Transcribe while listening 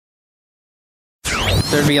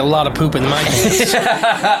there'd be a lot of poop in my pants.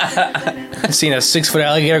 I've seen a 6-foot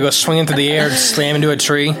alligator go swinging through the air and slam into a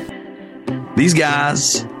tree. These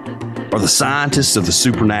guys are the scientists of the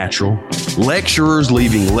supernatural, lecturers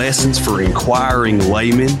leaving lessons for inquiring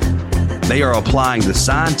laymen. They are applying the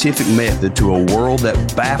scientific method to a world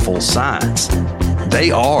that baffles science.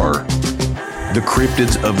 They are the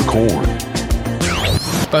cryptids of the corn.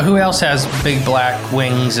 But who else has big black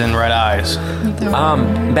wings and red eyes?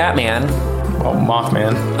 Batman. Oh,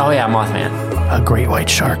 Mothman. Oh, yeah, Mothman. A great white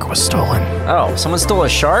shark was stolen. Oh, someone stole a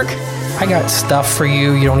shark? I got stuff for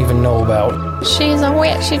you don't even know about. She's a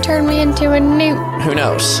witch. She turned me into a newt. Who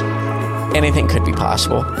knows? Anything could be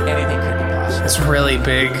possible. Anything could be possible. It's really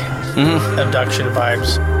big abduction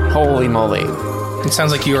vibes. Holy moly. It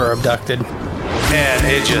sounds like you were abducted. And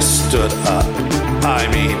it just stood up. I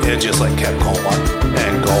mean, it just like kept going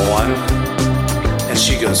and going. And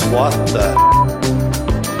she goes, what the?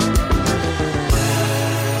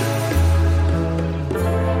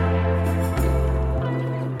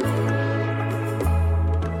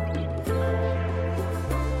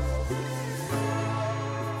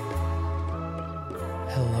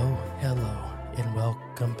 Hello, and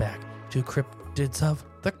welcome back to Cryptids of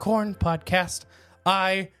the Corn podcast.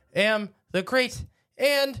 I am the great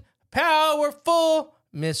and powerful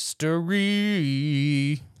mystery.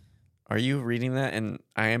 Are you reading that in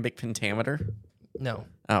iambic pentameter? No.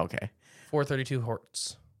 Oh, okay. 432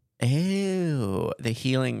 hertz. Ew, the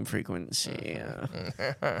healing frequency.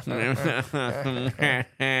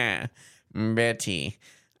 Betty,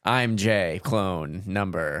 I'm Jay, clone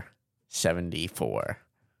number 74.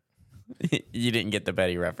 You didn't get the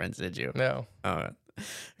Betty reference, did you? No. Oh,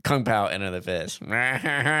 Kung Pao, Enter the Fist.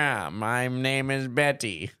 My name is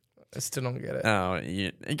Betty. I still don't get it. Oh,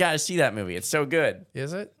 you got to see that movie. It's so good.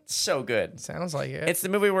 Is it? It's so good. Sounds like it. It's the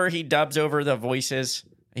movie where he dubs over the voices.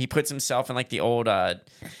 He puts himself in like the old,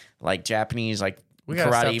 like Japanese, like we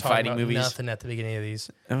gotta karate stop fighting about movies. Nothing at the beginning of these.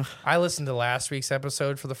 Ugh. I listened to last week's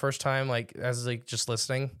episode for the first time, like as like just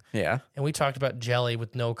listening, Yeah, and we talked about jelly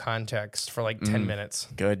with no context for like 10 minutes.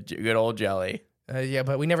 good old jelly. Yeah,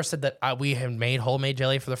 but we never said that we had made homemade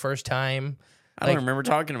jelly for the first time. I don't remember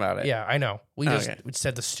talking about it. Yeah, I know. We just we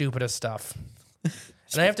said the stupidest stuff.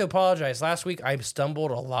 And I have to apologize. Last week, I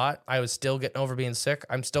stumbled a lot. I was still getting over being sick.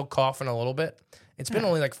 I'm still coughing a little bit. It's been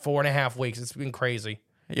only like 4.5 weeks. It's been crazy.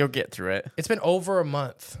 You'll get through it. It's been over a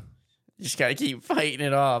month. You just got to keep fighting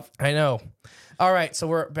it off. I know. All right, so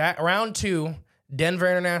we're back. Round 2, Denver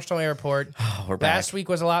International Airport. Oh, we're back. Last week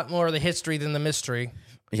was a lot more of the history than the mystery.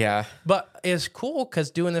 Yeah. But it's cool because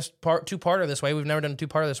doing this two-parter this way, we've never done a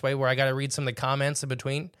two-parter this way where I got to read some of the comments in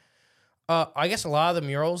between. I guess a lot of the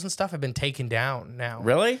murals and stuff have been taken down now.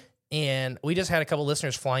 Really? And we just had a couple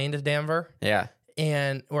listeners fly into Denver. Yeah.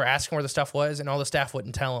 And we're asking where the stuff was, and all the staff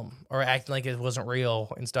wouldn't tell them or acting like it wasn't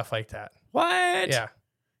real and stuff like that. What? Yeah.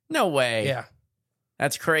 No way. Yeah.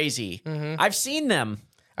 That's crazy. Mm-hmm. I've seen them.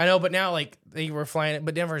 I know, but now, like, they were flying it,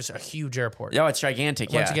 but Denver's a huge airport. Oh, it's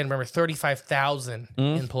gigantic. Once yeah. again, remember, 35,000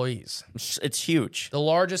 employees. It's huge. The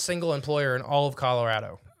largest single employer in all of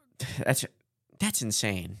Colorado. That's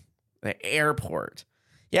insane. The airport.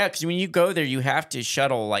 Yeah, because when you go there, you have to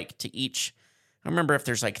shuttle, like, to each. I don't remember if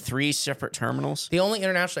there's, like, 3 separate terminals. The only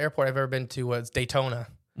international airport I've ever been to was Daytona.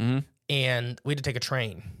 Mm-hmm. And we had to take a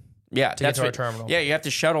train. Yeah, to get to our terminal. Yeah, you have to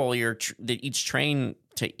shuttle each train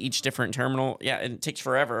to each different terminal. Yeah, and it takes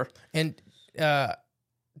forever. And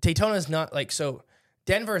Daytona is not like so.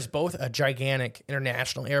 Denver is both a gigantic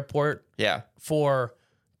international airport. Yeah. For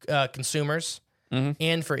consumers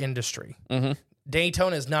and for industry. Mm-hmm.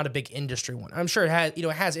 Daytona is not a big industry one. I'm sure it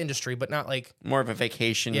has industry, but not like more of a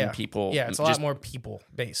vacation people. Yeah, it's a lot more people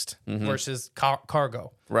based versus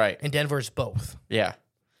cargo. Right. And Denver is both. Yeah.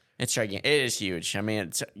 It's gigantic. It is huge. I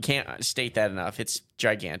mean, can't state that enough. It's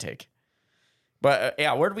gigantic. But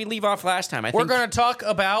yeah, where did we leave off last time? We're going to talk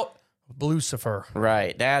about Lucifer.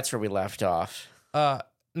 Right. That's where we left off.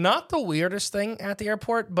 Not the weirdest thing at the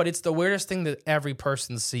airport, but it's the weirdest thing that every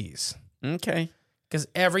person sees. Okay. Because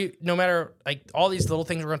no matter, like, all these little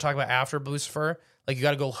things we're going to talk about after Lucifer, like, you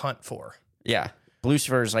got to go hunt for. Yeah.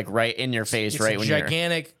 Lucifer is, like, right in your face, it's right when you're... It's a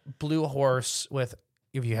gigantic blue horse with,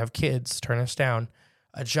 if you have kids, turn us down,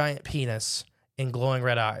 a giant penis and glowing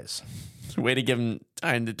red eyes. Way to give him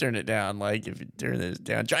time to turn it down. Like, if you turn this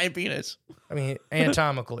down, giant penis. I mean,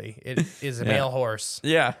 anatomically, it is a male horse.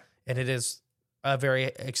 Yeah. And it is a very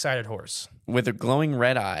excited horse. With the glowing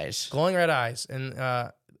red eyes. Glowing red eyes. And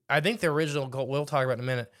I think the original, we'll talk about in a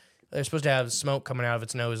minute, they're supposed to have smoke coming out of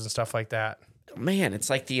its nose and stuff like that. Man, it's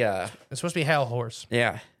like the... It's supposed to be a hell horse.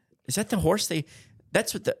 Yeah. Is that the horse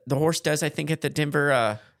That's what the horse does, I think, at the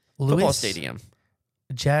Denver football stadium.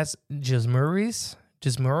 Jasmuri's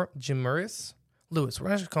Jimurius Lewis. We're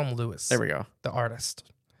going to call him Lewis. There we go. The artist.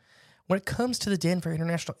 When it comes to the Denver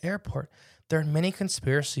International Airport, there are many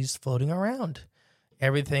conspiracies floating around.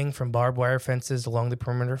 Everything from barbed wire fences along the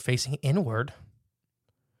perimeter facing inward.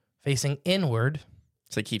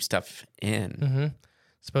 So keep stuff in. Mm-hmm.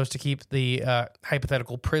 Supposed to keep the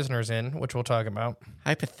hypothetical prisoners in, which we'll talk about.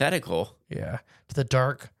 Hypothetical? Yeah. To the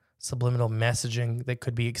dark, subliminal messaging that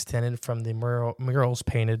could be extended from the murals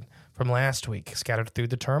painted from last week, scattered through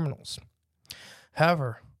the terminals.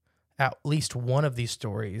 However, at least one of these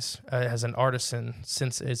stories has an artisan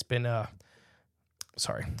since it's been,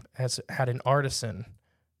 has had an artisan,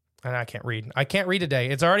 and I can't read. I can't read today.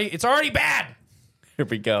 It's already bad. Here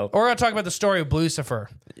we go. We're going to talk about the story of Blucifer.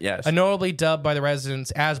 Yes. Notably dubbed by the residents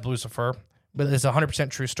as Blucifer, but it's a 100%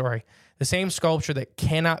 true story. The same sculpture that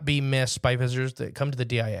cannot be missed by visitors that come to the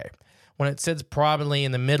DIA. When it sits prominently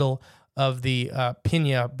in the middle of the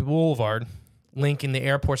Pina Boulevard, linking the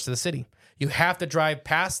airports to the city. You have to drive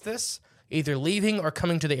past this, either leaving or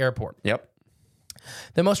coming to the airport. Yep.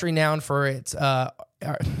 The most renowned for its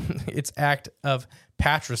act of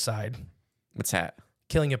patricide. What's that?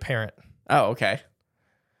 Killing a parent. Oh, okay.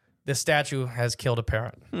 The statue has killed a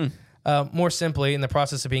parent. More simply, in the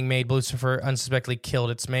process of being made, Blucifer unsuspectedly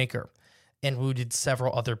killed its maker and wounded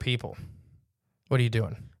several other people. What are you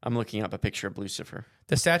doing? I'm looking up a picture of Blucifer.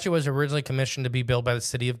 The statue was originally commissioned to be built by the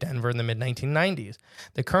city of Denver in the mid-1990s.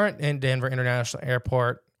 The current Denver International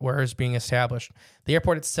Airport, where it was being established, the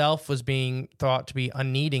airport itself was being thought to be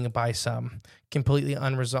unneeding by some, completely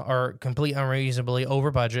unreasonably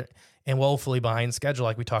over budget and woefully behind schedule,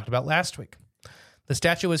 like we talked about last week. The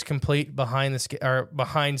statue was complete behind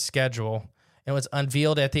schedule and was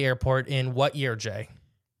unveiled at the airport in what year, Jay?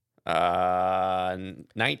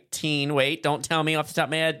 19. Wait, don't tell me off the top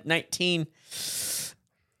of my head.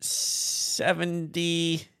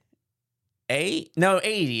 1978? No,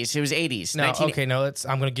 80s. It was 80s. No, okay, no.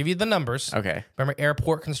 I'm going to give you the numbers. Okay. Remember,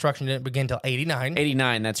 airport construction didn't begin until 89.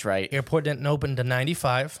 89, that's right. Airport didn't open until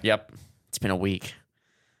 95. Yep. It's been a week.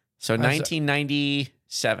 So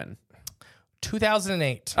 1997.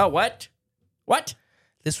 2008. Oh, what? What?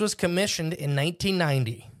 This was commissioned in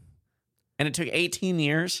 1990. And it took 18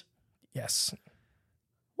 years? Yes.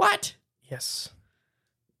 What? Yes.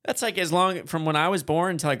 That's like as long from when I was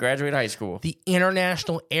born until I graduated high school. The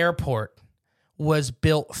international airport was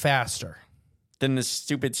built faster. Than the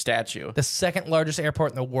stupid statue. The second largest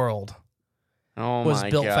airport in the world was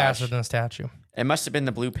built faster than the statue. It must have been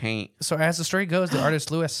the blue paint. So as the story goes, the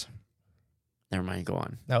artist Lewis, Never mind, go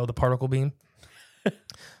on. no, the particle beam,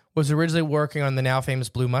 was originally working on the now famous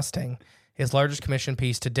Blue Mustang, his largest commission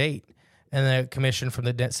piece to date, and the commission from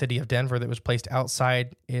the city of Denver that was placed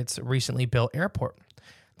outside its recently built airport.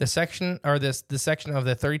 The section of the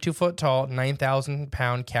 32-foot tall,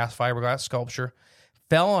 9,000-pound cast fiberglass sculpture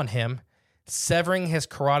fell on him, severing his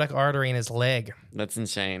carotid artery in his leg. That's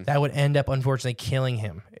insane. That would end up, unfortunately, killing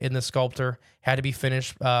him. And the sculptor had to be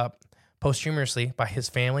finished posthumously by his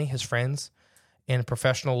family, his friends, and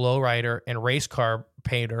professional lowrider and race car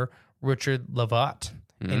painter Richard Lavatte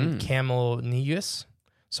and Camille Neus.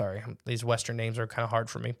 Sorry, these Western names are kind of hard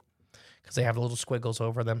for me because they have little squiggles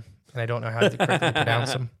over them, and I don't know how to correctly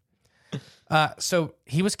pronounce them. So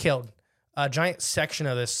he was killed. A giant section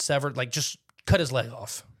of this severed, like just cut his leg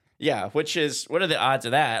off. Yeah, which is, what are the odds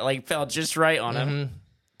of that? Like, fell just right on him.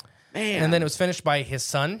 Man. And then it was finished by his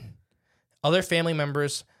son, other family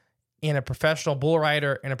members, and a professional bull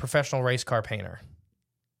rider and a professional race car painter.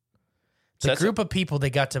 The group of people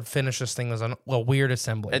that got to finish this thing was a weird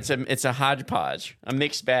assembly. It's a hodgepodge, a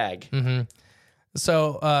mixed bag. Mm-hmm.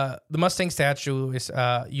 So the Mustang statue is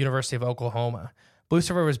University of Oklahoma.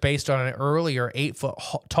 Blucifer was based on an earlier 8-foot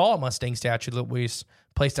tall Mustang statue that was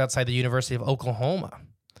placed outside the University of Oklahoma.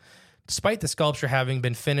 Despite the sculpture having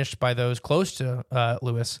been finished by those close to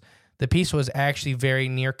Lewis, the piece was actually very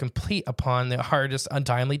near complete upon the artist's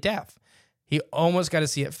untimely death. He almost got to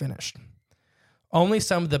see it finished. Only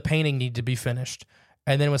some of the painting needed to be finished,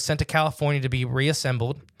 and then was sent to California to be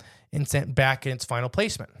reassembled and sent back in its final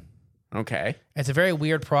placement. Okay. It's a very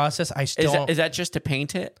weird process. Is that just to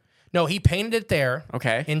paint it? No, he painted it there.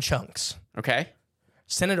 Okay. In chunks. Okay.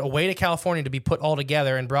 Sent it away to California to be put all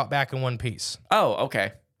together and brought back in one piece. Oh,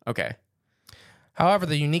 okay. Okay. However,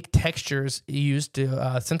 the unique textures used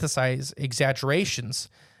to synthesize exaggerations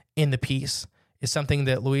in the piece is something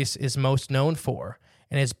that Luis is most known for,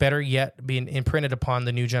 and is better yet being imprinted upon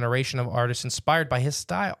the new generation of artists inspired by his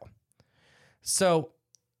style. So,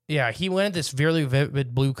 yeah, he wanted this very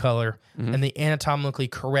vivid blue color and the anatomically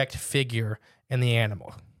correct figure in the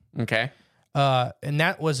animal. Okay. And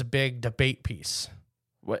that was a big debate piece.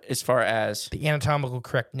 What, as far as the anatomical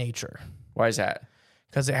correct nature? Why is that?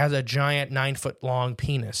 because it has a giant 9-foot long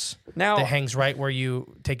penis Now, that hangs right where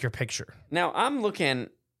you take your picture. now I'm looking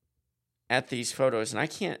at these photos and I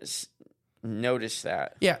can't notice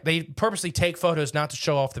that. Yeah, they purposely take photos not to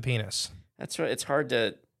show off the penis. That's what it's hard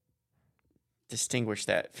to distinguish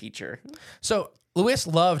that feature. So Luis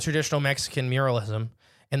loved traditional Mexican muralism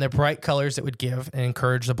and the bright colors it would give and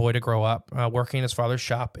encourage the boy to grow up working in his father's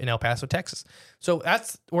shop in El Paso, Texas. So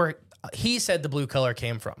that's where he said the blue color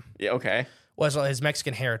came from, Yeah, okay. was his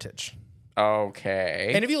Mexican heritage.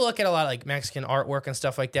 Okay. And if you look at a lot of like Mexican artwork and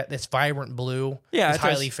stuff like that, this vibrant blue Yeah, is it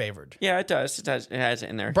does. highly favored. Yeah, it does. It does. It has it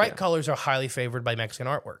in there. Bright colors are highly favored by Mexican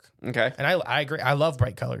artwork. Okay. And I agree. I love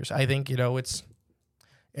bright colors. I think, so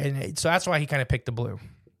that's why he kind of picked the blue.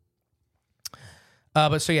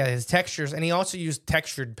 But so yeah, his textures, and he also used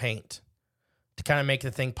textured paint to kind of make the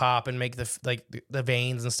thing pop and make the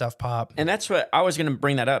veins and stuff pop. And that's what I was going to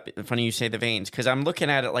bring that up. Funny you say the veins, because I'm looking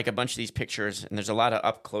at it like a bunch of these pictures, and there's a lot of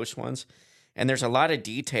up close ones, and there's a lot of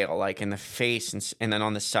detail like in the face and then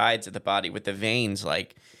on the sides of the body with the veins,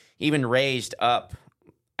 like even raised up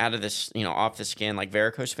out of this, off the skin, like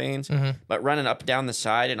varicose veins, but running up down the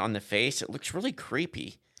side and on the face, it looks really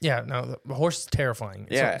creepy. Yeah, no, the horse is terrifying.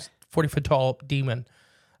 It's Yeah. a 40-foot tall demon.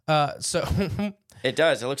 So It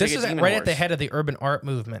does. It looks this like is a demon right horse. at the head of the urban art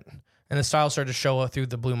movement, and the style started to show through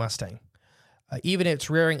the blue Mustang. Even its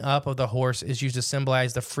rearing up of the horse is used to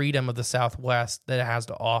symbolize the freedom of the Southwest that it has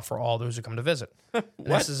to offer all those who come to visit.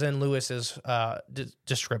 This is in Lewis's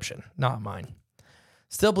description, not mine.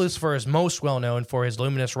 Still, Lucifer is most well known for his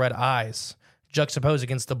luminous red eyes, juxtaposed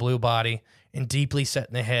against the blue body and deeply set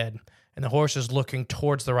in the head, and the horse is looking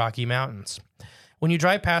towards the Rocky Mountains. When you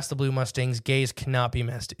drive past the blue Mustang's gaze cannot be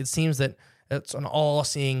missed. It seems that it's an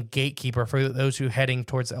all-seeing gatekeeper for those who heading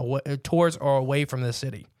towards or away from the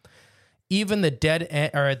city. Even at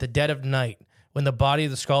the dead of night, when the body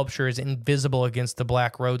of the sculpture is invisible against the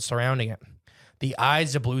black road surrounding it, the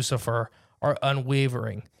eyes of Lucifer are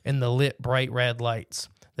unwavering in the lit bright red lights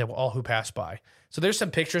that all who pass by. So there's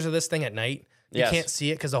some pictures of this thing at night. You Yes. can't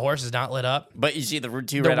see it because the horse is not lit up. But you see the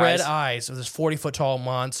two The red red eyes. eyes of this 40-foot tall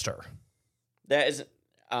monster. That is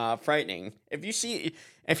frightening.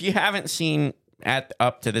 If you haven't seen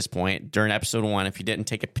up to this point during episode 1, if you didn't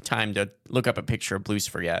take time to look up a picture of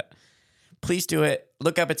Lucifer yet, please do it.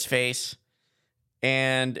 Look up its face,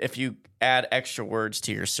 and if you add extra words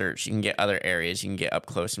to your search, you can get other areas. You can get up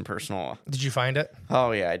close and personal. Did you find it?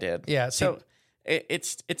 Oh yeah, I did. Yeah, So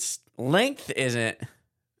its length isn't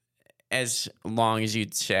as long as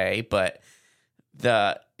you'd say, but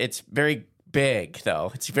it's very big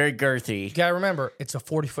though. It's very girthy. You gotta remember, it's a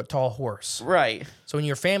 40-foot tall horse. Right. So when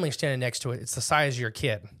your family's standing next to it, it's the size of your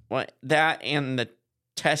kid. What that and the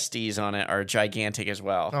testes on it are gigantic as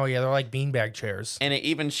well. Oh yeah, they're like beanbag chairs. And it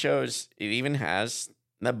even has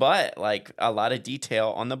the butt, like a lot of detail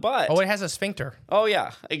on the butt. Oh, it has a sphincter. Oh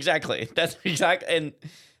yeah, exactly. That's exact. And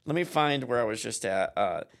let me find where I was just at.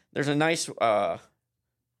 There's a nice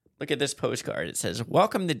look at this postcard. It says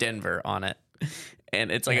 "Welcome to Denver" on it,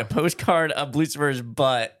 and it's like a postcard of Lucifer's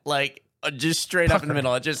butt, like just straight up in the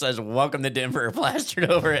middle. It just says "Welcome to Denver"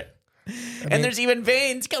 plastered over it. And there's even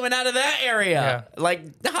veins coming out of that area, like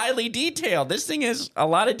highly detailed. This thing has a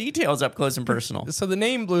lot of details up close and personal. So the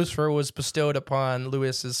name Lucifer was bestowed upon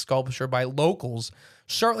Lewis's sculpture by locals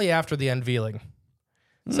shortly after the unveiling.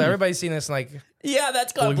 So everybody's seen this like Yeah,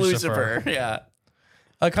 that's called Lucifer. Lucifer. Yeah.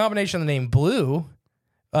 a combination of the name Blue,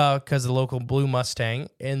 because the local blue Mustang,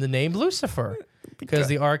 and the name Lucifer, because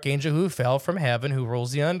the archangel who fell from heaven, who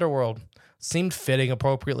rules the underworld, seemed fitting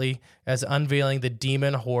appropriately as unveiling the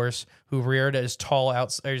demon horse who reared so tall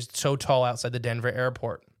outside the Denver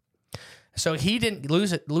airport. So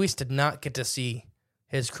Luis did not get to see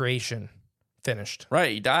his creation finished.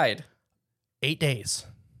 Right, he died 8 days.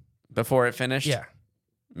 before it finished. Yeah.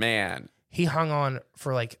 Man. He hung on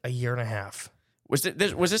for like a year and a half. Was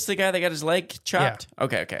this the guy that got his leg chopped? Yeah.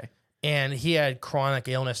 Okay. And he had chronic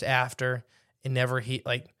illness after, and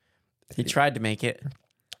he tried to make it.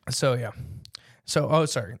 So yeah. So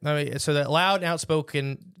So the loud and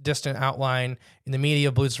outspoken, distant outline in the media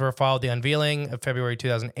of Lucifer followed the unveiling of February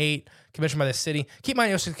 2008, commissioned by the city. Keep in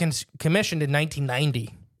mind, it was commissioned in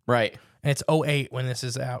 1990. Right. And it's 2008 when this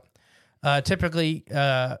is out. Typically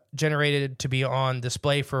generated to be on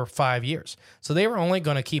display for 5 years. So they were only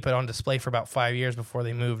going to keep it on display for about 5 years before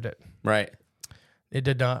they moved it. Right. It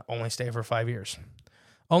did not only stay for 5 years.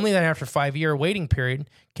 Only then after a 5-year waiting period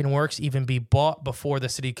can works even be bought before the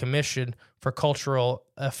city commission for cultural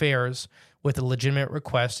affairs with a legitimate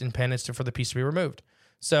request and penance for the piece to be removed.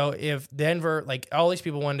 So if Denver, all these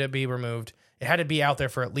people wanted to be removed, it had to be out there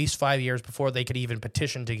for at least 5 years before they could even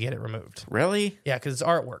petition to get it removed. Really? Yeah, because it's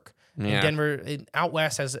artwork. And Yeah. Denver, out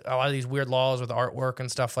west, has a lot of these weird laws with artwork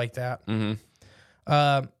and stuff like that.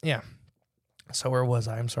 Mm-hmm. Yeah. So where was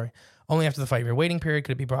I? I'm sorry. Only after the 5-year waiting period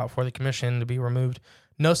could it be brought before the commission to be removed.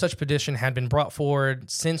 No such petition had been brought forward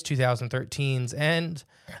since 2013's end.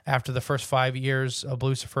 After the first 5 years of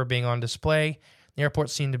Lucifer being on display, the airport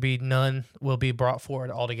seemed to be none will be brought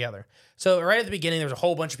forward altogether. So right at the beginning, there was a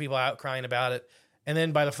whole bunch of people out crying about it. And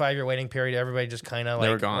then by the 5-year waiting period, everybody just kind of They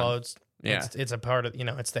like, were gone. well, Yeah. it's a part of,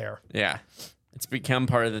 it's there. Yeah. It's become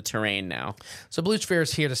part of the terrain now. So Lucifer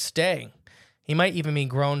is here to stay. He might even be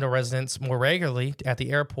grown to residents more regularly at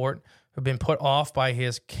the airport who've been put off by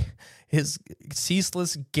his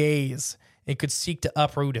ceaseless gaze and could seek to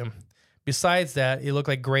uproot him. Besides that, it looked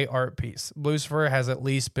like a great art piece. Lucifer has at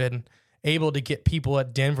least been able to get people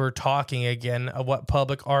at Denver talking again of what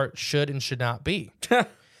public art should and should not be.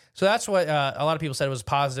 So that's what a lot of people said was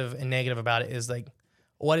positive and negative about it is like,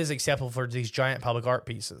 what is acceptable for these giant public art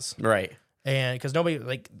pieces? Right. And because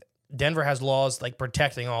Denver has laws like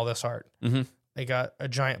protecting all this art. Mm-hmm. They got a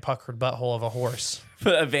giant puckered butthole of a horse.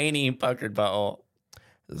 A veiny puckered butthole.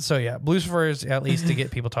 So yeah, Lucifer is at least to get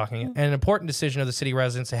people talking. And an important decision of the city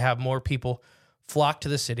residents to have more people flock to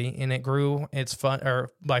the city, and it grew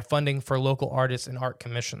by funding for local artists and art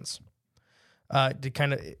commissions.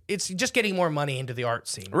 It's just getting more money into the art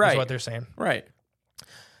scene. Right. Is what they're saying. Right.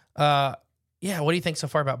 Yeah. What do you think so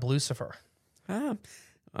far about Lucifer? No,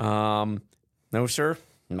 sir.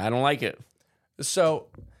 I don't like it. So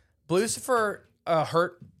Lucifer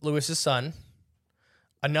hurt Lewis's son.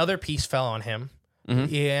 Another piece fell on him. Mm-hmm.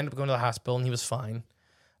 He ended up going to the hospital, and he was fine.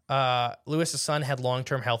 Lewis's son had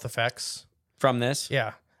long-term health effects. From this?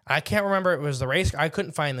 Yeah. I can't remember. It was the race. I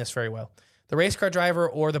couldn't find this very well. The race car driver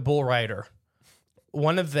or the bull rider.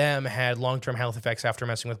 One of them had long-term health effects after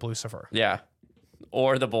messing with Lucifer. Yeah.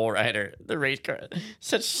 Or the bull rider. The race car.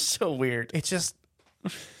 So weird. It's just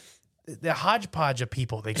the hodgepodge of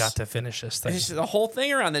people they got to finish this thing. The whole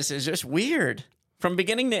thing around this is just weird. From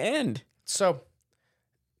beginning to end. So,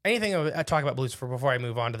 anything I talk about Lucifer before I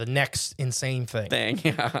move on to the next insane thing.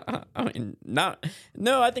 Yeah. I mean,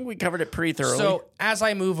 no, I think we covered it pretty thoroughly. So as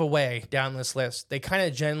I move away down this list, they kind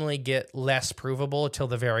of generally get less provable till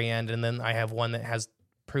the very end, and then I have one that has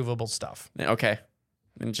provable stuff. Okay.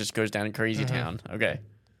 And it just goes down in crazy town. Okay.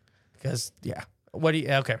 Because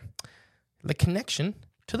okay. The connection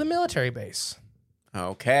to the military base.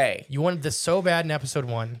 Okay. You wanted this so bad in episode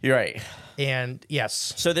 1. You're right. And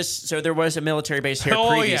yes. So there was a military base here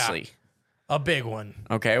previously. Yeah. A big one.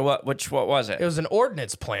 Okay. What was it? It was an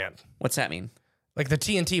ordnance plant. What's that mean? Like the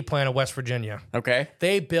TNT plant of West Virginia. Okay.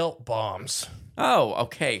 They built bombs. Oh,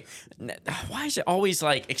 okay. Why is it always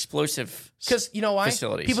like explosive? Because you know why?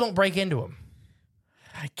 Facilities. People don't break into them.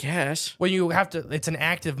 I guess. Well, you have to. It's an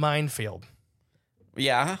active minefield.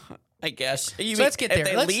 Yeah, I guess. So let's get there. If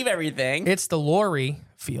they leave everything. It's the Lorry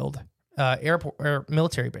Field airport or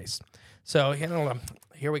military base. So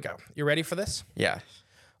here we go. You ready for this? Yeah.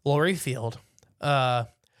 Lorry Field. So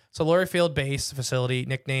Lorry Field base facility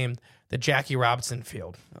nicknamed the Jackie Robinson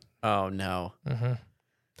Field. Oh no. Mm-hmm.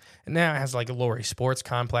 And now it has like a Lorry Sports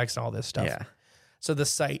Complex and all this stuff. Yeah. So the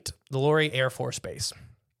site, the Lorry Air Force Base,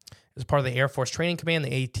 is part of the Air Force Training Command,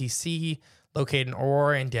 the ATC, located in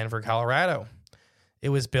Aurora and Denver, Colorado. It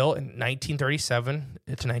was built in 1937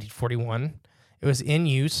 to 1941. It was in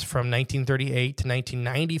use from 1938 to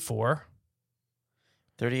 1994.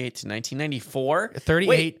 38 to 1994? 38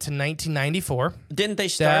 Wait, to 1994. didn't they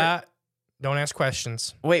start? Don't ask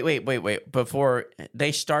questions. Wait. Before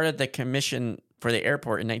they started the commission for the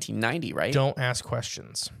airport in 1990, right? Don't ask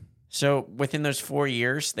questions. So within those 4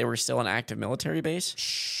 years, they were still an active military base?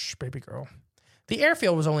 Shh, baby girl. The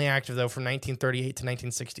airfield was only active, though, from 1938 to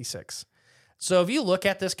 1966. So if you look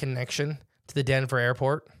at this connection to the Denver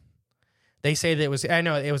airport, they say that it was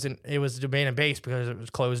a abandoned base because it was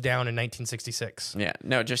closed down in 1966. Yeah,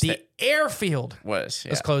 no, just The airfield was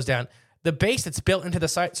closed down. The base that's built into the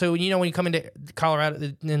site. So when you come into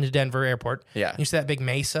Colorado, into Denver airport, Yeah. you see that big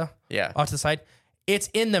mesa Yeah. off to the side? It's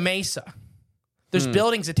in the mesa. There's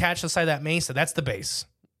buildings attached to the side of that mesa. That's the base.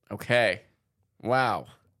 Okay. Wow.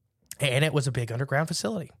 And it was a big underground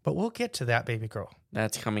facility. But we'll get to that, baby girl.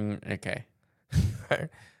 That's coming. Okay.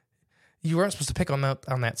 You weren't supposed to pick on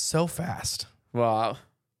that so fast. Well,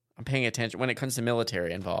 I'm paying attention when it comes to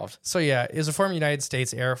military involved. So yeah, it was a former United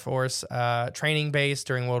States Air Force training base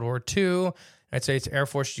during World War II. United States Air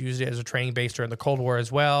Force used it as a training base during the Cold War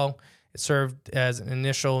as well. It served as an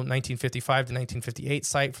initial 1955 to 1958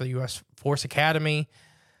 site for the U.S. Force Academy.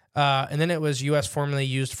 And then it was U.S. formally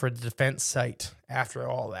used for the defense site after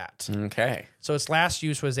all that. Okay. So its last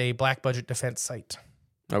use was a black budget defense site.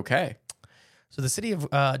 Okay. So the city of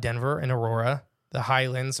Denver and Aurora The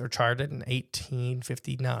Highlands are charted in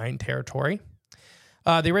 1859 territory.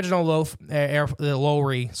 The original the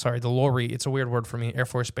Lowry, it's a weird word for me, Air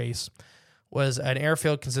Force Base, was an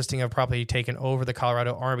airfield consisting of property taken over the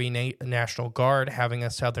Colorado Army National Guard, having a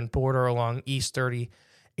southern border along East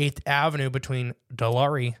 38th Avenue between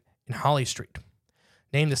Dulaurie and Holly Street.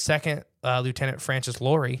 Named the second Lieutenant Francis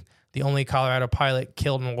Lowry, the only Colorado pilot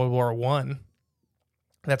killed in World War I.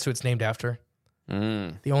 That's who it's named after.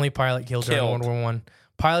 The only pilot killed during World War I.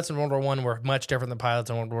 Pilots in World War I were much different than pilots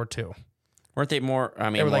in World War II. Weren't they more? I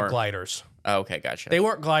mean, they were more, like gliders. Oh, okay, gotcha. They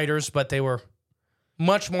weren't gliders, but they were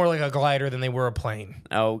much more like a glider than they were a plane.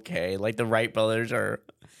 Okay, like the Wright brothers are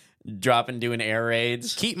doing air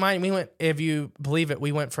raids. Keep in mind, we went, if you believe it,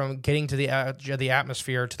 we went from getting to the edge of the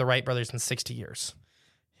atmosphere to the Wright brothers in 60 years.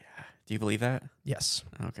 Yeah. Do you believe that? Yes.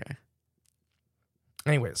 Okay.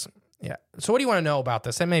 Anyways, yeah. So what do you want to know about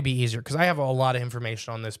this? That may be easier because I have a lot of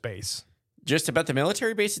information on this base. Just about the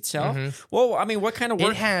military base itself? Well, I mean, what kind of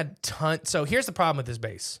work? It had tons. So here's the problem with this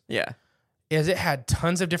base. Yeah. Is it had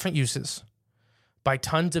tons of different uses by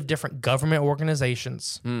tons of different government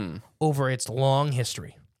organizations over its long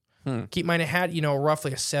history. Keep in mind, it had,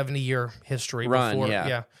 roughly a 70-year history before.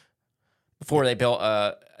 Yeah. Before they built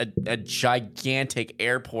a gigantic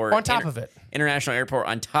airport. On top of it. International airport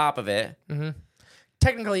on top of it.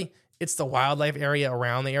 Technically, it's the wildlife area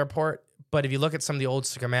around the airport. But if you look at some of the old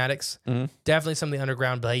schematics, definitely some of the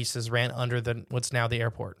underground bases ran under what's now the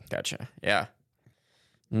airport. Gotcha. Yeah.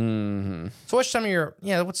 So what's some of your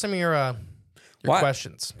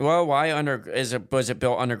questions? Well, why was it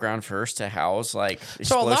built underground first to house like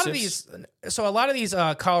explosives? So a lot of these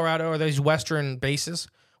Colorado or these Western bases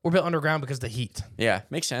were built underground because of the heat. Yeah,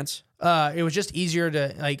 makes sense. It was just easier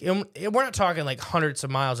to we're not talking like hundreds of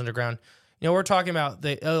miles underground. We're talking about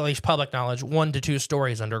at least public knowledge, 1 to 2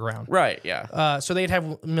 stories underground. Right, yeah. So they'd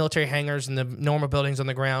have military hangars and the normal buildings on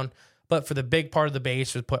the ground, but for the big part of the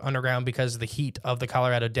base was put underground because of the heat of the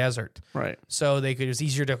Colorado desert. Right. So it was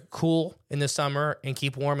easier to cool in the summer and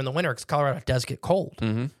keep warm in the winter because Colorado does get cold.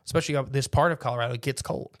 Especially up this part of Colorado gets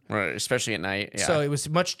cold. Right, especially at night. Yeah. So it was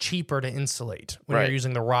much cheaper to insulate when you're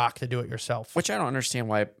using the rock to do it yourself. Which I don't understand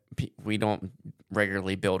why we don't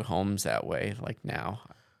regularly build homes that way like now.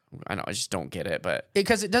 I know, I just don't get it, but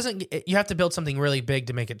because it doesn't. You have to build something really big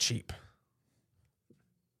to make it cheap.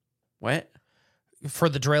 What? For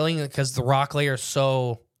the drilling, because the rock layer is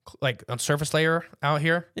so like a surface layer out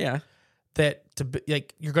here. Yeah. That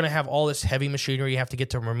you're going to have all this heavy machinery. You have to get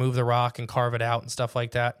to remove the rock and carve it out and stuff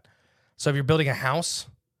like that. So if you're building a house,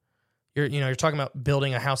 you're talking about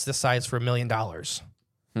building a house this size for $1 million.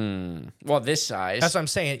 Well, this size. That's what I'm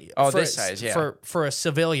saying. Oh, this size. Yeah. For a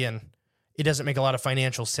civilian, it doesn't make a lot of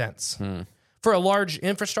financial sense. For a large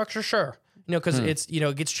infrastructure, sure. Because it's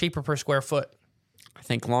it gets cheaper per square foot. I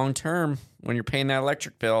think long term, when you're paying that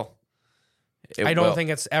electric bill, I don't think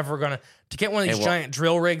it's ever gonna get one of these giant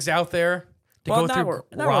drill rigs out there to go through rock.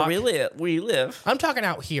 Where we live. I'm talking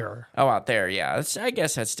out here. Oh, out there, yeah. I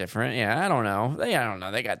guess that's different. Yeah, I don't know.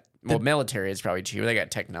 They got military is probably cheaper. They got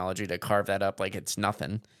technology to carve that up like it's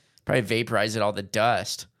nothing. Probably vaporize it all the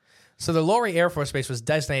dust. So the Lowry Air Force Base was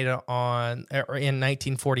designated in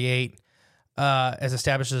 1948 as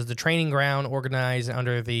established as the training ground organized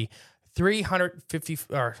under the 34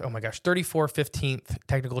 15th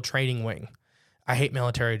Technical Training Wing. I hate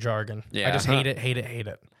military jargon. Yeah, I just hate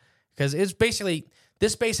it. Because it's basically,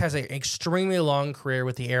 this base has an extremely long career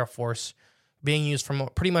with the Air Force, being used from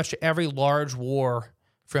pretty much every large war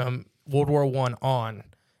from World War I on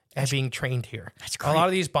as being trained here. That's great. A lot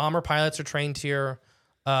of these bomber pilots are trained here.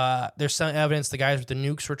 There's some evidence the guys with the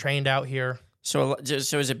nukes were trained out here. So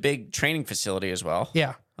it's a big training facility as well.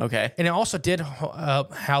 Yeah. Okay. And it also did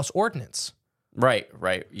house ordnance. Right.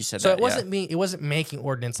 You said so that. So it wasn't making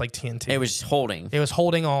ordnance like TNT. It was holding. It was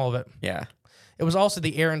holding all of it. Yeah. It was also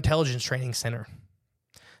the Air Intelligence Training Center.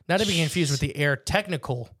 Not to be confused with the Air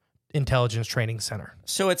Technical Intelligence Training Center.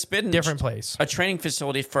 So it's been different place. A training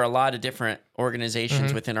facility for a lot of different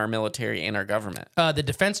organizations within our military and our government. The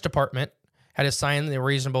Defense Department had assigned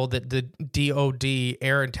the DOD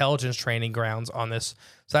Air Intelligence Training grounds on this.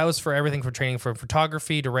 So that was for everything from training from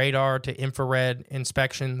photography to radar to infrared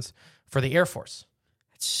inspections for the Air Force.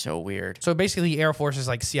 It's so weird. So basically, the Air Force is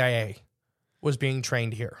like CIA was being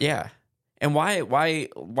trained here. Yeah. And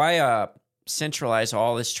why centralize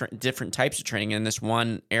all this different types of training in this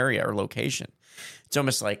one area or location? It's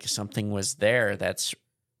almost like something was there that's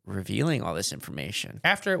revealing all this information.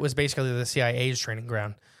 After it was basically the CIA's training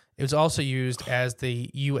ground, it was also used as the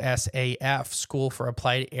USAF School for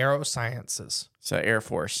Applied Aerosciences. So Air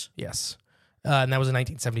Force. Yes. And that was in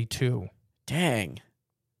 1972. Dang.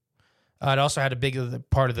 It also had a big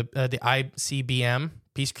part of the ICBM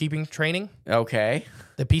peacekeeping training. Okay.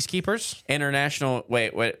 The peacekeepers.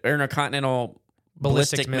 Intercontinental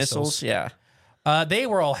ballistic missiles. Yeah. They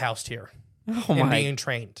were all housed here Oh and my being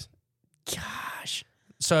trained. gosh.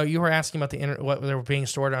 So you were asking about what they were being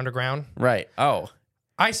stored underground? Right. Oh.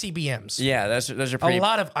 ICBMs. Yeah, those are pretty. A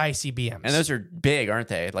lot of ICBMs. And those are big, aren't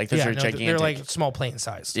they? Like those are gigantic. They're like small plane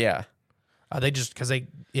sized. Yeah. They just because they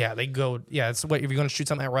go. Yeah, it's what if you're going to shoot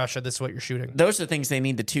something at Russia, this is what you're shooting. Those are things they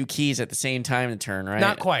need the two keys at the same time to turn, right?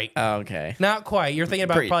 Not quite. Oh, okay. Not quite. You're thinking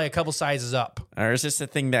about probably a couple sizes up. Or is this the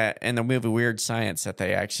thing that in the movie Weird Science that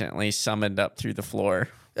they accidentally summoned up through the floor?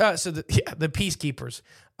 So the peacekeepers.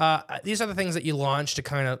 These are the things that you launch to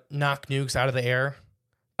kind of knock nukes out of the air.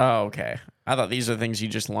 Oh, okay. I thought these are things you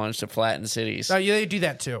just launched to flatten cities. Yeah, they do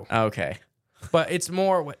that too. Okay. But it's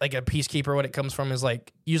more like a peacekeeper. What it comes from is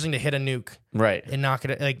like using to hit a nuke, right, and knock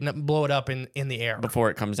it, like blow it up in the air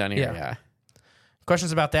before it comes down here. Yeah. Yeah.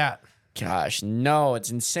 Questions about that? Gosh, no,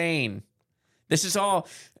 it's insane. This is all,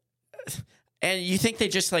 and you think they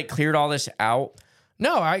just like cleared all this out?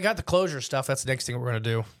 No, I got the closure stuff. That's the next thing we're gonna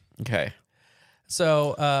do. Okay.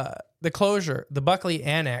 So the closure, the Buckley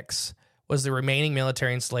Annex, was the remaining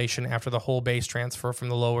military installation after the whole base transfer from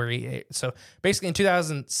the lower EA. So basically, in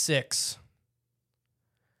 2006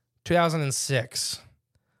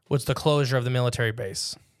 was the closure of the military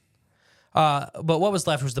base. But what was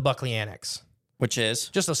left was the Buckley Annex, which is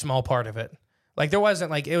just a small part of it. Like there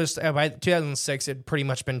wasn't like it was by 2006. It had pretty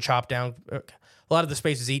much been chopped down. A lot of the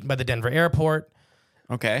space is eaten by the Denver airport.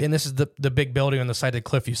 Okay. And this is the big building on the side of the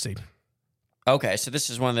cliff you see. Okay, so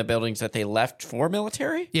this is one of the buildings that they left for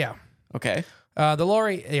military? Yeah. Okay. It's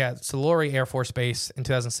the Laurie Air Force Base in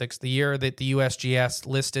 2006, the year that the USGS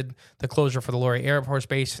listed the closure for the Laurie Air Force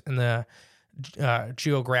Base in the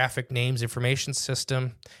Geographic Names Information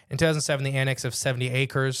System. In 2007, the annex of 70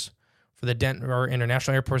 acres for the Denver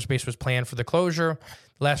International Air Force Base was planned for the closure.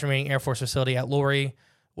 The last remaining Air Force facility at Laurie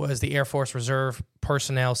was the Air Force Reserve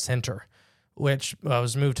Personnel Center, which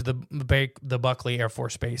was moved to the Buckley Air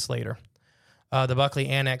Force Base later. The Buckley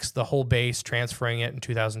annexed the whole base, transferring it in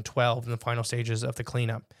 2012 in the final stages of the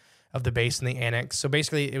cleanup of the base and the annex. So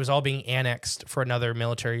basically, it was all being annexed for another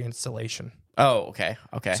military installation. Oh, okay.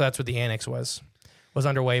 Okay. So that's what the annex was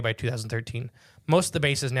underway by 2013. Most of the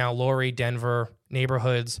bases now, Laurie, Denver,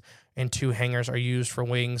 neighborhoods, and 2 hangars are used for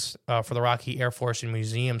wings for the Rocky Air Force and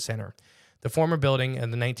Museum Center. The former building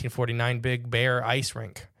in the 1949 Big Bear Ice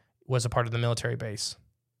Rink was a part of the military base.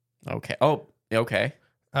 Okay. Oh, okay.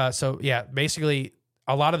 So yeah, basically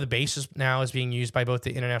a lot of the bases now is being used by both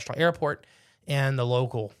the international airport and the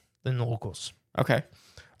locals. Okay.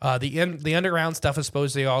 The underground stuff is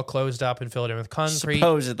supposedly all closed up and filled in with concrete.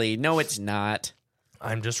 Supposedly. No, it's not.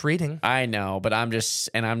 I'm just reading. I know, but I'm just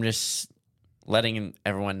letting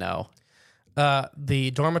everyone know.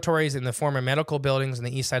 The dormitories in the former medical buildings on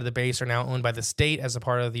the east side of the base are now owned by the state as a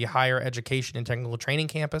part of the Higher Education and Technical Training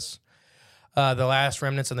Campus. The last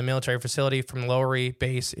remnants of the military facility from Laurie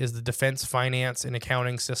Base is the Defense Finance and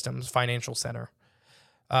Accounting Systems Financial Center,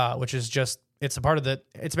 which is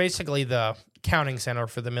it's basically the accounting center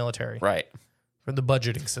for the military. Right. For the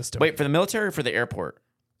budgeting system. Wait, for the military or for the airport?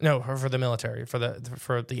 No, for the military, for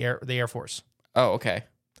the Air Force. Oh, okay.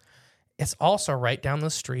 It's also right down the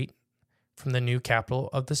street from the new capital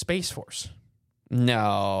of the Space Force.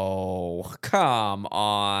 No, come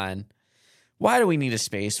on. Why do we need a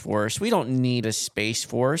Space Force? We don't need a Space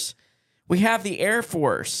Force. We have the Air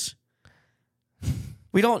Force.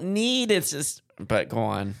 We don't need it. But go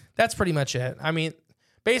on. That's pretty much it. I mean,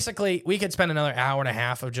 basically, we could spend another hour and a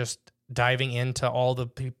half of just diving into all the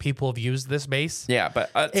people who've used this base. Yeah,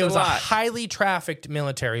 but it was a highly trafficked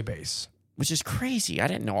military base. Which is crazy. I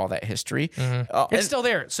didn't know all that history. Mm-hmm. It's still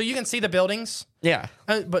there. So you can see the buildings. Yeah.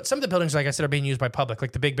 But some of the buildings, like I said, are being used by public.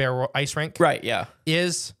 Like the Big Bear Ice Rink. Right, yeah.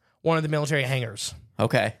 Is one of the military hangars.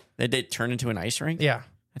 Okay. They did turn into an ice rink? Yeah.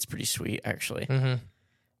 That's pretty sweet, actually. Mm-hmm. I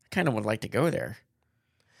kind of would like to go there.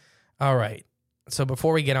 All right. So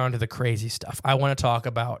before we get on to the crazy stuff, I want to talk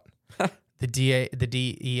about the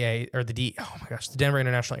Denver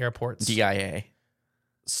International Airport's DIA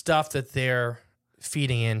stuff that they're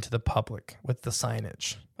feeding into the public with the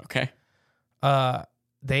signage. Okay.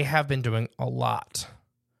 They have been doing a lot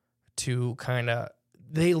to kind of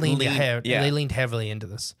they leaned heavily into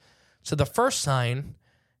this. So the first sign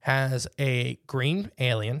has a green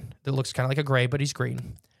alien that looks kind of like a gray, but he's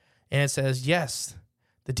green. And it says, yes,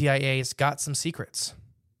 the DIA's got some secrets.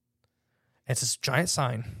 And it's this giant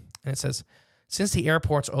sign. And it says, since the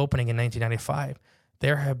airport's opening in 1995,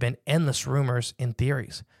 there have been endless rumors and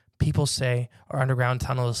theories. People say our underground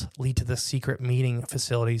tunnels lead to the secret meeting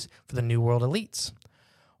facilities for the New World elites.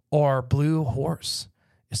 Or blue horse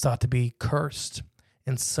is thought to be cursed,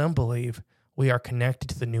 and some believe we are connected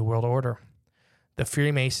to the New World Order, the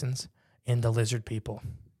Freemasons, and the lizard people.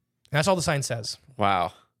 And that's all the sign says.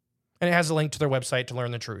 Wow. And it has a link to their website to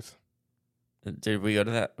learn the truth. Did we go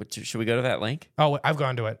to that? Should we go to that link? Oh, I've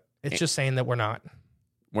gone to it. It's just saying that we're not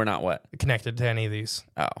We're not what? connected to any of these.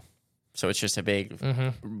 Oh. So it's just a big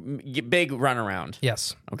runaround.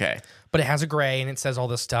 Yes. Okay. But it has a gray and it says all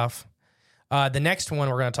this stuff. The next one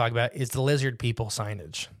we're going to talk about is the lizard people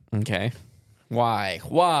signage. Okay.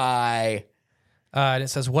 Why? And it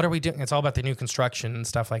says, what are we doing? It's all about the new construction and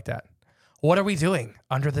stuff like that. What are we doing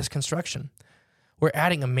under this construction? We're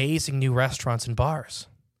adding amazing new restaurants and bars.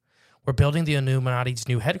 We're building the Illuminati's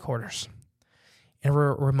new headquarters. And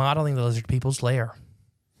we're remodeling the lizard people's lair.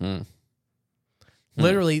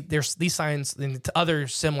 Literally, there's these signs and other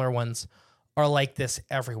similar ones are like this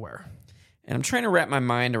everywhere. And I'm trying to wrap my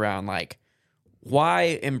mind around, like,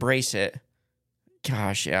 why embrace it?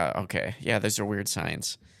 Gosh, yeah, okay. Yeah, those are weird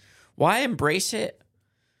signs. Why embrace it?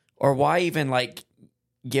 Or why even, like,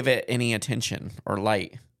 give it any attention or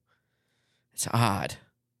light? It's odd.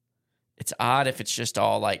 It's odd if it's just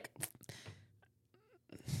all, like,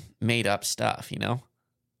 made up stuff, you know?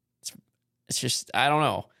 It's just, I don't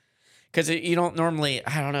know. Because you don't normally,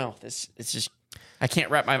 I don't know. It's just, I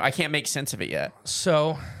can't make sense of it yet.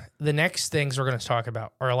 So the next things we're going to talk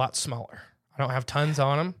about are a lot smaller. I don't have tons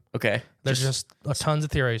on them. Okay. There's just tons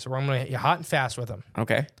of theories. So I'm going to hit you hot and fast with them.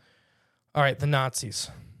 Okay. All right, the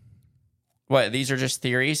Nazis. What, these are just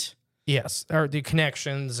theories? Yes, or the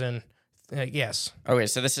connections and yes. Okay,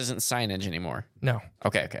 so this isn't signage anymore. No.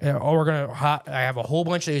 Okay. Yeah, I have a whole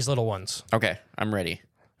bunch of these little ones. Okay, I'm ready.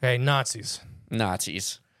 Okay, Nazis.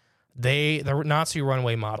 Nazis. The Nazi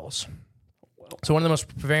runway models. So one of the most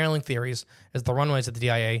prevailing theories is the runways at the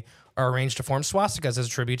DIA are arranged to form swastikas as a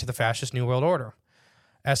tribute to the fascist New World Order.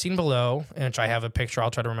 As seen below, in which I have a picture I'll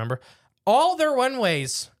try to remember, all their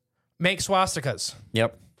runways make swastikas.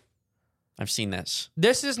 Yep. I've seen this.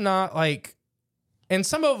 This is not like, and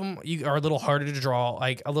some of them are a little harder to draw,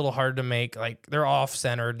 like a little harder to make, like they're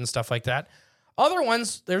off-centered and stuff like that. Other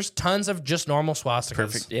ones, there's tons of just normal swastikas.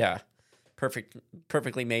 Perfect, yeah.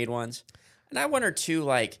 Perfectly made ones. And I wonder too,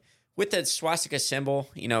 like, with the swastika symbol,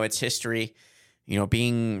 you know, its history, you know,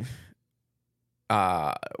 being,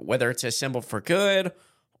 whether it's a symbol for good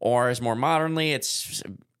or as more modernly, it's,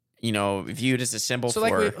 you know, viewed as a symbol so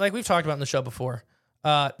for... like we've talked about in the show before,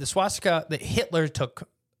 the swastika, that Hitler took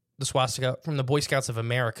the swastika from the Boy Scouts of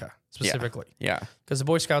America, specifically. Yeah. Because the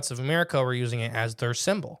Boy Scouts of America were using it as their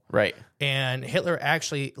symbol. Right. And Hitler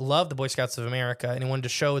actually loved the Boy Scouts of America, and he wanted to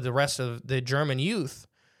show the rest of the German youth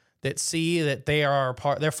that see that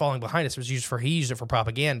they're falling behind us. He used it for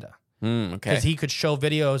propaganda. Okay. Because he could show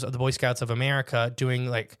videos of the Boy Scouts of America doing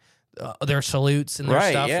like their salutes and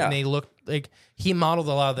their stuff, yeah. and they looked like he modeled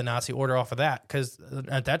a lot of the Nazi order off of that. Because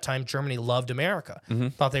at that time, Germany loved America,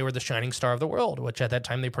 thought they were the shining star of the world, which at that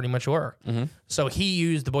time they pretty much were. So he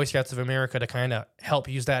used the Boy Scouts of America to kind of help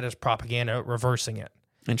use that as propaganda, reversing it.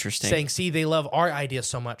 Interesting. Saying, see, they love our ideas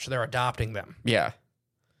so much, they're adopting them. Yeah.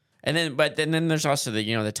 And then there's also the,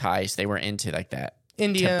 you know, the ties they were into, like that.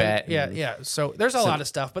 India, Tibet yeah. So there's a lot of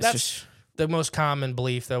stuff, but that's just the most common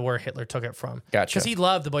belief that where Hitler took it from. Gotcha. Because he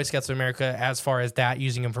loved the Boy Scouts of America as far as that,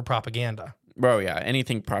 using them for propaganda. Bro, yeah.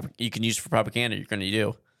 Anything you can use for propaganda, you're going to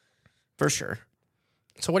do. For sure.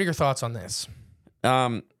 So what are your thoughts on this?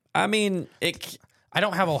 I mean, I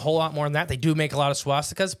don't have a whole lot more than that. They do make a lot of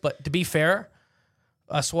swastikas, but to be fair,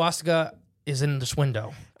 a swastika is in this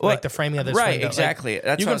window, like the framing of this window. Right, exactly. Like,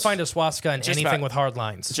 That's you can find a swastika in anything about, with hard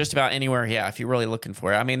lines. Just about anywhere, yeah, if you're really looking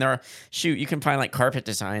for it. I mean, you can find like carpet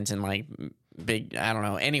designs and like big, I don't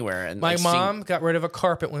know, anywhere. And My like, mom got rid of a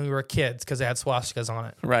carpet when we were kids because it had swastikas on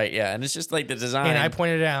it. Right, yeah, and it's just like the design. And I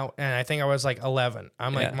pointed it out, and I think I was like 11.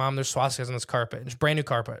 I'm like, Yeah. Mom, there's swastikas on this carpet. It's brand new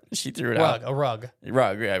carpet. She threw it Rug, out. a rug.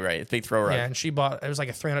 Rug, yeah, right. Big throw rug. Yeah, and she bought, it was like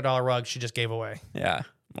a $300 rug she just gave away. Yeah.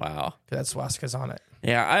 Wow. That swastikas on it.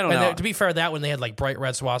 Yeah, I don't And know. to be fair, that one they had like bright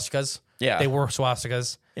red swastikas. Yeah. They were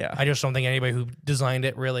swastikas. Yeah. I just don't think anybody who designed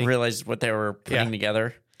it really realized what they were putting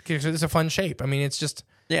together. It's a fun shape. I mean, it's just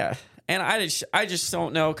Yeah. And I just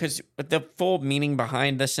don't know, because the full meaning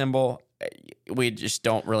behind the symbol, we just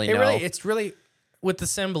don't really know. it's really with the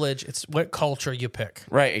assemblage, it's what culture you pick.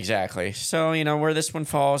 Right, exactly. So, you know, where this one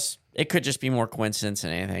falls, it could just be more coincidence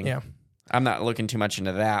than anything. Yeah. I'm not looking too much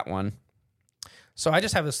into that one. So I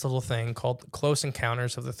just have this little thing called Close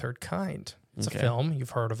Encounters of the Third Kind. It's a film.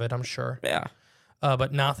 You've heard of it, I'm sure. Yeah.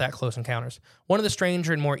 But not that Close Encounters. One of the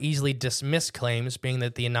stranger and more easily dismissed claims being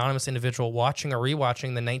that the anonymous individual watching or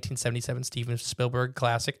rewatching the 1977 Steven Spielberg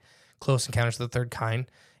classic, Close Encounters of the Third Kind,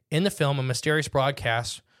 in the film, a mysterious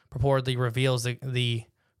broadcast purportedly reveals the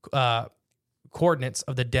coordinates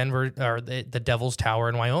of the Denver or the Devil's Tower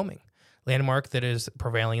in Wyoming, landmark that is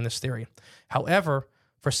prevailing in this theory. However,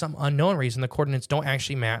 for some unknown reason, the coordinates don't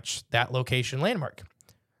actually match that location landmark.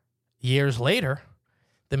 Years later,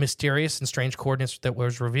 the mysterious and strange coordinates that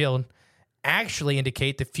was revealed actually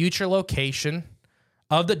indicate the future location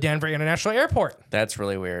of the Denver International Airport. That's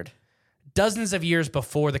really weird. Dozens of years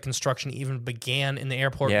before the construction even began and the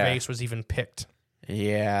airport base was even picked.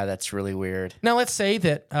 Yeah, that's really weird. Now, let's say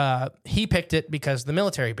that he picked it because of the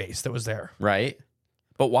military base that was there. Right.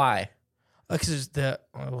 But why? Because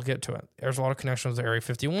we'll get to it. There's a lot of connections to Area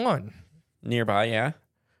 51. Nearby, yeah.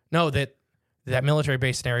 No, that military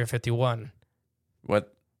base in Area 51.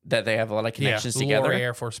 What? That they have a lot of connections together? Laura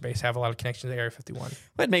Air Force Base have a lot of connections to Area 51.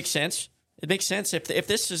 Well, it makes sense. It makes sense if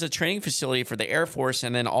this is a training facility for the Air Force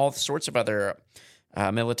and then all sorts of other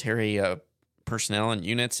military personnel and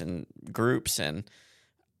units and groups and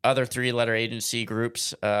other three-letter agency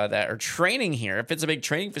groups that are training here. If it's a big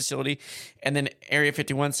training facility, and then Area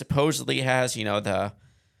 51 supposedly has, the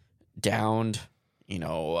downed,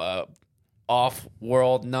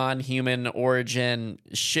 off-world, non-human origin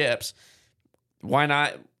ships, why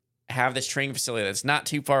not have this training facility that's not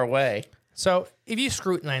too far away? So if you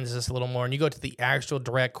scrutinize this a little more and you go to the actual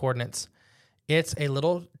direct coordinates, it's a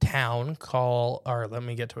little town called, or let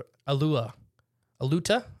me get to it, Aluta,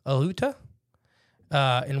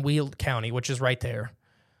 in Weld County, which is right there.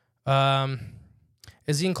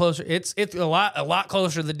 Is even closer. It's a lot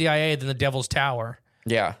closer to the DIA than the Devil's Tower.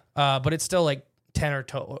 Yeah. But it's still like 10 or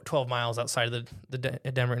 12 miles outside of the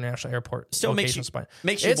Denver International Airport. Still makes you wonder.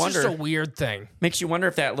 It's just a weird thing. Makes you wonder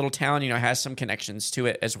if that little town, has some connections to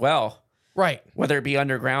it as well. Right. Whether it be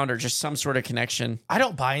underground or just some sort of connection. I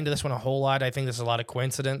don't buy into this one a whole lot. I think there's a lot of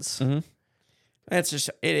coincidence. Mm-hmm.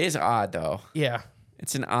 It is odd though. Yeah.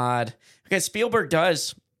 It's an odd, because Spielberg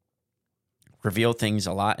does reveal things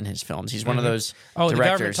a lot in his films. He's one of those directors. The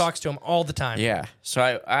government talks to him all the time. Yeah.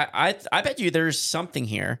 So I bet you there's something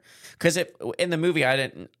here, because in the movie I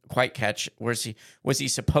didn't quite catch, was he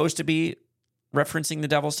supposed to be referencing the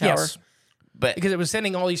Devil's Tower? Yes. But because it was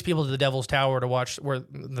sending all these people to the Devil's Tower to watch where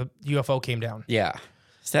the UFO came down. Yeah.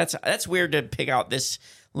 So that's weird to pick out this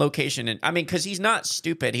location. And I mean, because he's not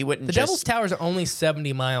stupid. He wouldn't. The Devil's Tower is only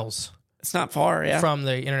 70 miles. It's not far, yeah, from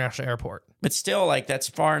the international airport. But still, that's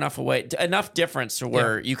far enough away, enough difference to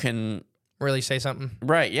where you can really say something.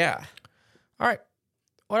 Right? Yeah. All right.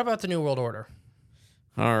 What about the New World Order?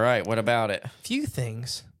 All right. What about it? Few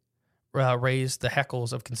things raise the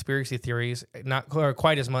heckles of conspiracy theories, not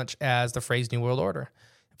quite as much as the phrase New World Order.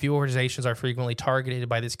 A few organizations are frequently targeted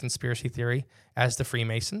by this conspiracy theory, as the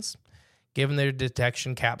Freemasons. Given their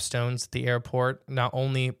detection capstones, the airport not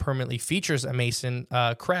only permanently features a Mason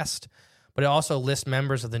crest, but it also lists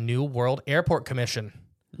members of the New World Airport Commission.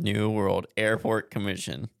 New World Airport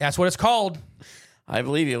Commission. That's what it's called. I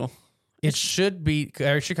believe you. It should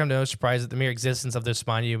come to no surprise that the mere existence of this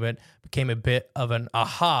monument became a bit of an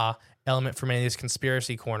aha element for many of these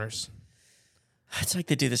conspiracy corners. It's like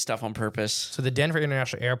they do this stuff on purpose. So the Denver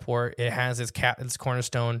International Airport, it has its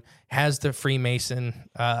cornerstone, has the Freemason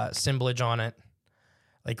symbolage on it.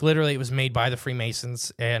 Like literally, it was made by the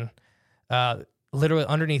Freemasons, and literally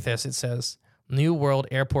underneath this, it says New World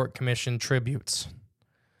Airport Commission Tributes.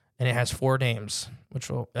 And it has 4 names, which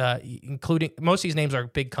will, including, most of these names are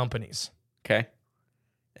big companies. Okay.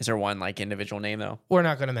 Is there one individual name though? We're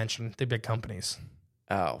not going to mention the big companies.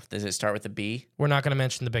 Oh, does it start with a B? We're not going to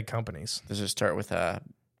mention the big companies. Does it start with a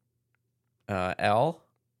L?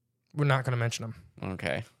 We're not going to mention them.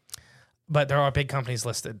 Okay. But there are big companies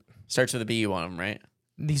listed. Starts with a B, you want them, right?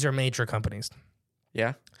 These are major companies.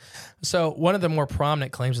 Yeah. So one of the more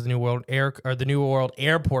prominent claims of the New World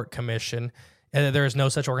Airport Commission is that there is no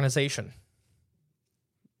such organization.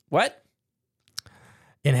 What?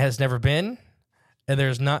 It has never been, and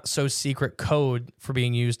there's not so secret code for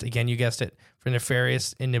being used, again, you guessed it, for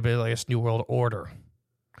nefarious and nebulous New World Order.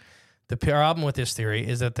 The problem with this theory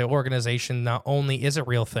is that the organization not only is a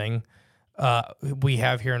real thing, we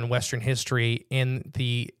have here in Western history in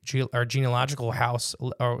our genealogical house.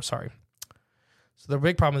 So the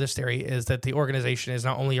big problem with this theory is that the organization is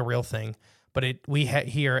not only a real thing, but we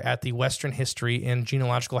here at the Western History and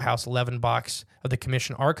Genealogical House 11 box of the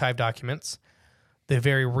Commission archive documents, the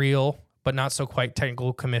very real but not so quite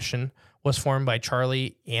technical commission was formed by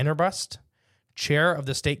Charlie Annerbust, chair of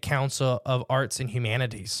the State Council of Arts and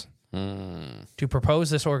Humanities. To propose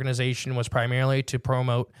this organization was primarily to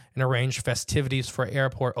promote and arrange festivities for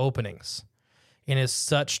airport openings, and as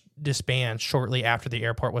such disbanded shortly after the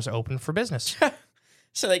airport was opened for business.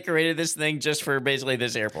 So they created this thing just for basically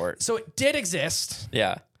this airport. So it did exist.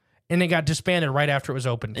 Yeah. and it got disbanded right after it was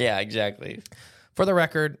opened. Yeah, exactly. For the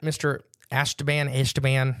record, Mr.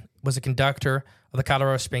 Esteban was a conductor of the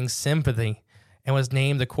Colorado Springs Symphony and was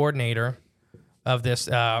named the coordinator of this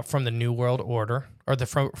from the New World Order, or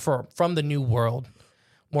from the New World,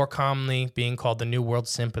 more commonly being called the New World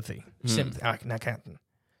Symphony.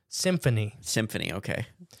 Symphony. Symphony, okay.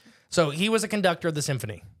 So he was a conductor of the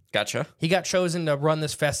symphony. Gotcha. He got chosen to run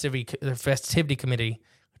this festivity committee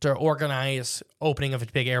to organize opening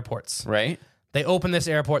of big airports. Right. They opened this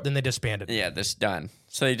airport, then they disbanded. Yeah, this done.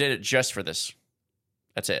 So they did it just for this.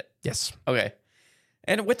 That's it. Yes. Okay.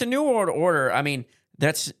 And with the New World Order, I mean,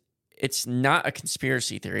 it's not a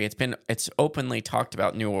conspiracy theory. It's openly talked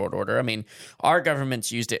about New World Order. I mean, our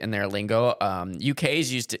governments used it in their lingo.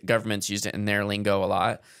 Governments used it in their lingo a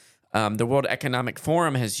lot. The World Economic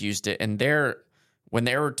Forum has used it in when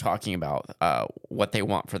they were talking about what they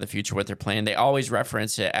want for the future, what they're planning. They always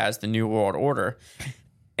reference it as the New World Order.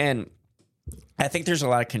 And I think there's a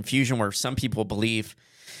lot of confusion where some people believe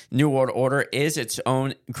New World Order is its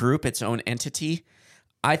own group, its own entity.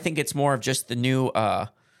 I think it's more of just the new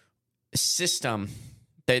system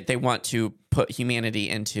that they want to put humanity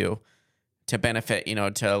into to benefit,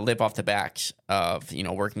 to live off the backs of,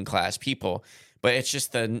 working class people. But it's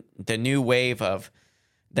just the new wave of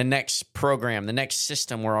the next program, the next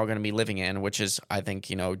system we're all going to be living in, which is, I think,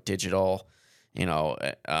 digital,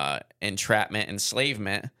 entrapment,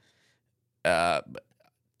 enslavement. I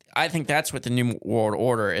think that's what the New World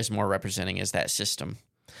Order is more representing, is that system.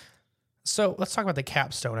 So let's talk about the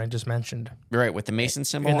capstone I just mentioned. Right, with the Mason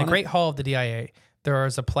symbol In the on Great it? Hall of the DIA, there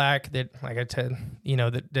is a plaque that, like I said,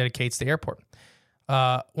 that dedicates the airport.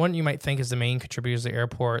 One you might think is the main contributors to the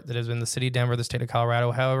airport that is in the city of Denver, the state of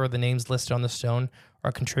Colorado. However, the names listed on the stone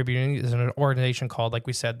are contributing is an organization called, like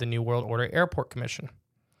we said, the New World Order Airport Commission.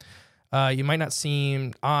 You might not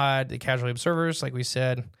seem odd, the casual observers, like we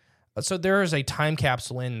said. So there is a time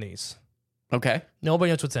capsule in these. Okay.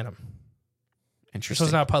 Nobody knows what's in them. Interesting. So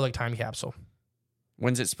it's not a public time capsule.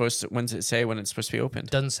 When's it say when it's supposed to be opened?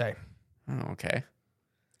 Doesn't say. Oh, okay.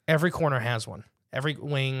 Every corner has one. Every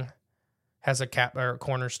wing has a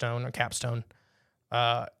cornerstone or capstone.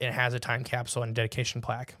 It has a time capsule and a dedication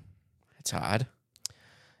plaque. That's odd.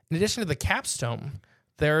 In addition to the capstone,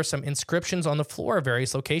 there are some inscriptions on the floor of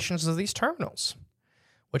various locations of these terminals,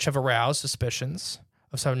 which have aroused suspicions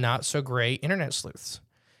of some not-so-great internet sleuths.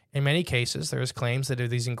 In many cases, there is claims that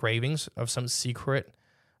these engravings of some secret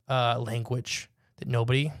language that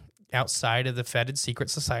nobody outside of the fetid secret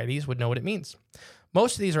societies would know what it means.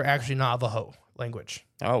 Most of these are actually Navajo language.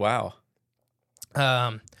 Oh, wow.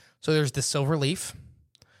 So there's the silver leaf,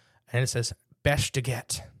 and it says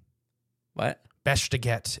Beshtaget. What?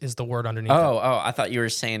 Beshtaget is the word underneath it. Oh, I thought you were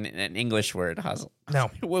saying an English word.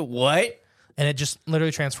 No. What? And it just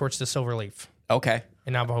literally transports to silver leaf Okay.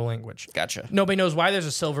 in Navajo language. Gotcha. Nobody knows why there's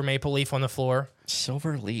a silver maple leaf on the floor.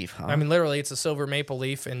 Silver leaf, huh? I mean, literally, it's a silver maple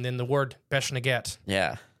leaf, and then the word Beshtaget.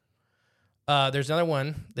 yeah. There's another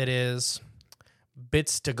one that is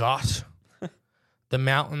Bitstagot, the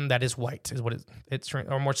mountain that is white, is what it's,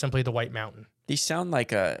 or more simply, the White Mountain. These sound like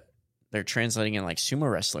they're translating in like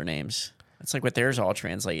sumo wrestler names. That's like what theirs all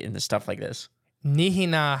translate into stuff like this.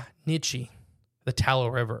 Nihina Nichi, the Tallow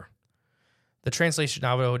River. The translation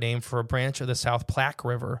Navajo name for a branch of the South Platte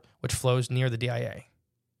River, which flows near the DIA.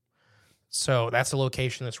 So that's a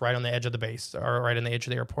location that's right on the edge of the base, or right on the edge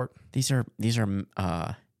of the airport. These are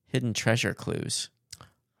hidden treasure clues.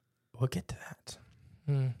 We'll get to that.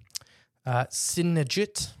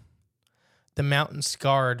 Sinajit, the mountain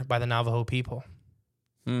scarred by the Navajo people,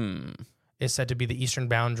 is said to be the eastern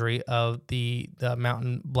boundary of the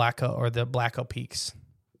mountain Blacko, or the Blacko Peaks.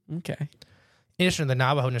 Okay. In addition to the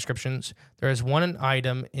Navajo inscriptions, there is one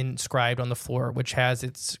item inscribed on the floor which has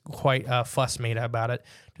its quite fuss made about it,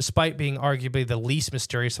 despite being arguably the least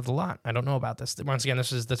mysterious of the lot. I don't know about this. Once again,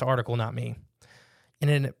 this is this article, not me.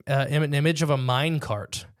 In an image of a mine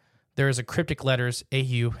cart, there is a cryptic letters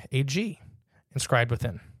AUAG inscribed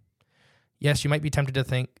within. Yes, you might be tempted to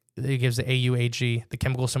think it gives the AUAG the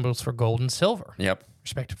chemical symbols for gold and silver, Yep.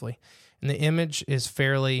 respectively. And the image is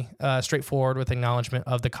fairly straightforward with acknowledgement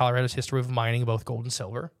of the Colorado's history of mining both gold and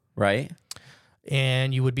silver. Right.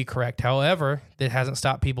 And you would be correct. However, that hasn't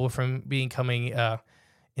stopped people from becoming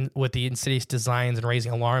with the insidious designs and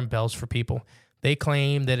raising alarm bells for people. They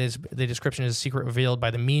claim that the description is a secret revealed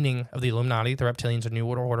by the meaning of the Illuminati, the reptilians of New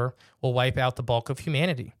World Order, will wipe out the bulk of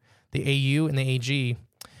humanity. The AU and the AG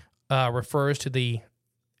refers to the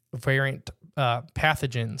variant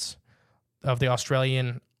pathogens of the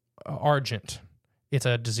Australian argent. It's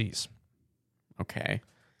a disease. Okay.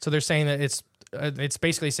 So they're saying that it's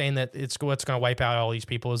basically saying that it's what's going to wipe out all these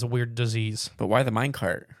people is a weird disease. But why the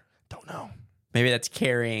minecart? Don't know. Maybe that's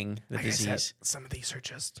carrying the Like I said, disease. some of these are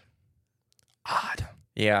just odd.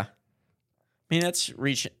 Yeah. I mean, that's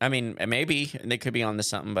reach. I mean, maybe they could be on to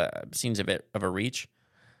something, but it seems a bit of a reach.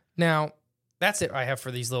 Now, that's it I have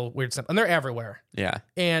for these little weird stuff. And they're everywhere. Yeah.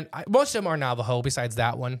 And most of them are Navajo besides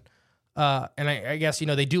that one. And I guess,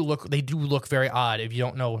 they do look very odd if you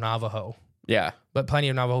don't know Navajo. Yeah. But plenty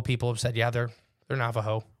of Navajo people have said, yeah, they're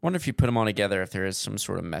Navajo. I wonder if you put them all together, if there is some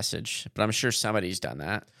sort of message. But I'm sure somebody's done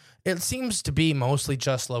that. It seems to be mostly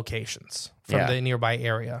just locations from the nearby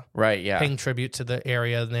area. Right, yeah. Paying tribute to the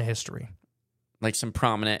area and the history. Like some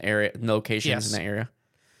prominent area locations in that area.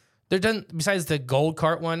 They're done, besides the gold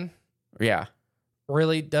cart one, Yeah.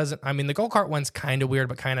 really doesn't. I mean, the gold cart one's kind of weird,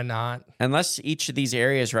 but kind of not. Unless each of these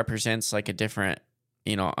areas represents like a different,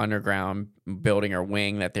 underground building or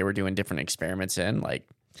wing that they were doing different experiments in. Like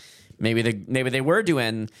maybe they were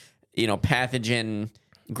doing, pathogen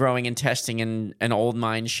growing and testing in an old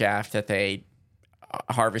mine shaft that they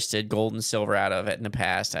harvested gold and silver out of it in the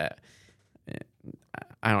past.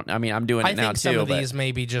 I'm doing it now think too. some of but, these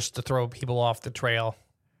maybe just to throw people off the trail.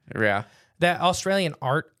 Yeah. That Australian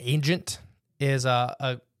art agent is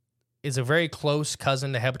a very close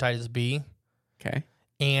cousin to hepatitis B. Okay.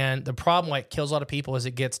 And the problem why it kills a lot of people is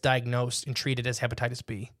it gets diagnosed and treated as hepatitis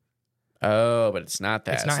B. Oh, but it's not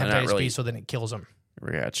that. It's not So hepatitis really... B, so then it kills them.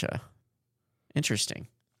 Gotcha. Interesting.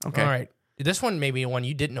 Okay. All right. This one may be one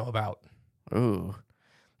you didn't know about. Ooh.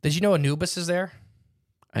 Did you know Anubis is there?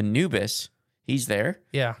 Anubis. He's there?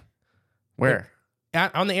 Yeah. Where?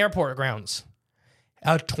 On the airport grounds.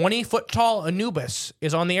 A 20-foot tall Anubis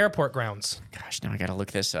is on the airport grounds. Gosh, now I got to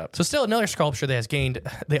look this up. So still another sculpture that has gained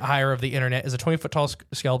the ire of the internet is a 20-foot tall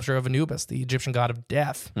sculpture of Anubis, the Egyptian god of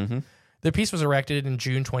death. Mm-hmm. The piece was erected in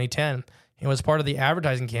June 2010 and was part of the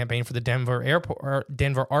advertising campaign for the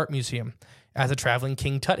Denver Art Museum, as a traveling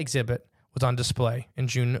King Tut exhibit was on display in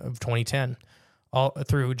June of 2010 all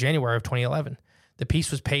through January of 2011. The piece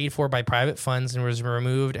was paid for by private funds and was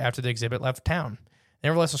removed after the exhibit left town.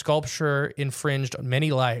 Nevertheless, the sculpture infringed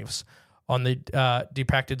many lives on the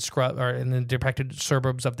depicted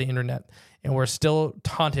suburbs of the internet, and were still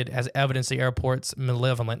taunted as evidence of the airport's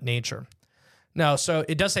malevolent nature. No, so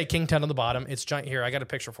it does say King Tut on the bottom. It's giant. Here, I got a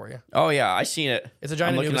picture for you. Oh, yeah, I seen it. It's a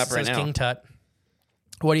giant I'm looking Anubis up right that says now. King Tut.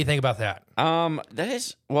 What do you think about that? That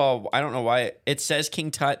is, well, I don't know why. It says King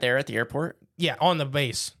Tut there at the airport. Yeah, on the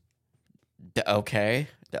base. Okay.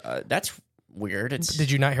 That's weird. Did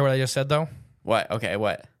you not hear what I just said, though? What? Okay,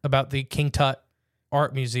 what? About the King Tut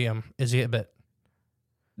Art Museum exhibit.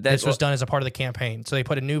 This was done as a part of the campaign. So they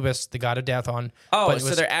put Anubis, the god of death, on. Oh, but it so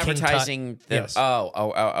was they're King advertising Tut. the. Yes.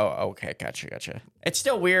 Oh, okay. Gotcha. It's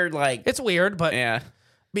still weird, like. It's weird, but Yeah.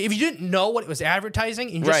 if you didn't know what it was advertising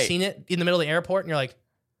and you just Right. seen it in the middle of the airport and you're like,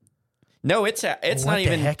 No, it's what not the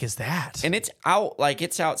even. heck is that? And it's out, like,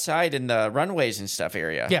 it's outside in the runways and stuff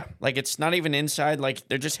area. Yeah. Like, it's not even inside. Like,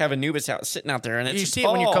 they just have Anubis out sitting out there, and it's You see it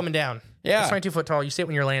when you're tall. coming down. Yeah. It's 22 foot tall. You see it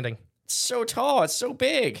when you're landing. It's so tall. It's so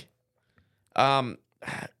big.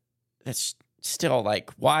 That's still,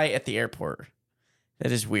 like, why at the airport?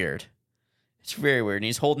 That is weird. It's very weird. And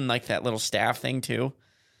he's holding, like, that little staff thing, too.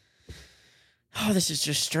 Oh, this is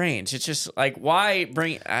just strange. It's just, like, why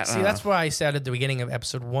bring... See, that's why I said at the beginning of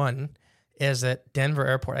episode 1 is that Denver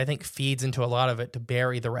Airport, I think, feeds into a lot of it to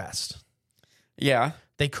bury the rest. Yeah.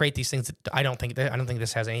 They create these things that I don't think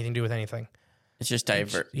this has anything to do with anything. It's just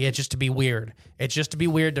divert. It's just to be weird. It's just to be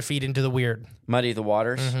weird to feed into the weird. Muddy the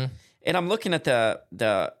waters. Mm-hmm. And I'm looking at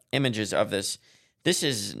the images of this. This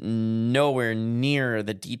is nowhere near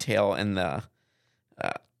the detail and the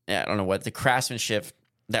I don't know what the craftsmanship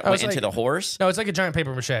that went into the horse. No, it's like a giant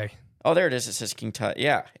paper mache. Oh, there it is. It says King Tut.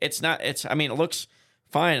 Yeah, it's not. It's. I mean, it looks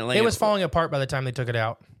fine. Like, It was falling apart by the time they took it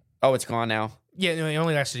out. Oh, it's gone now. Yeah, it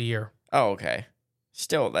only lasted a year. Oh, okay.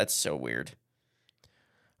 Still, that's so weird.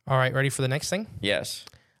 All right, ready for the next thing? Yes.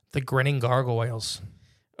 The grinning gargoyles.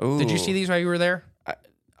 Ooh. Did you see these while you were there?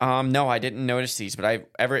 No, I didn't notice these, but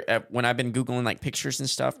when I've been Googling like pictures and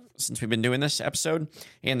stuff since we've been doing this episode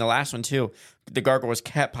and the last one too, the gargoyles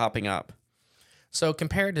kept popping up. So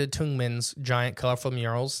compared to Tungman's giant colorful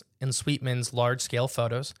murals and Sweetman's large-scale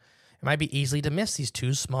photos, it might be easy to miss these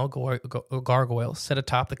two small gargoyles set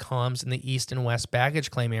atop the columns in the east and west baggage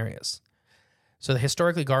claim areas. So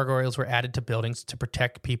historically, gargoyles were added to buildings to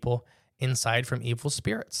protect people inside from evil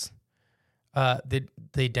spirits. The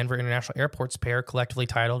Denver International Airport's pair, collectively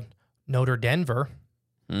titled Notre Denver,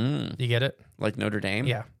 you get it? Like Notre Dame?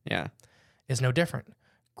 Yeah. Yeah. Is no different.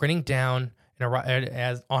 Grinning down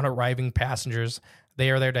on arriving passengers, they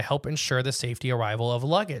are there to help ensure the safety arrival of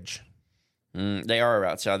luggage. They are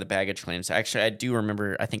outside the baggage claims. Actually, I do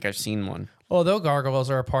remember, I think I've seen one. Although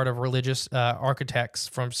gargoyles are a part of religious architects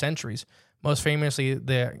from centuries, most famously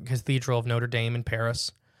the Cathedral of Notre Dame in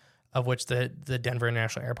Paris, of which the Denver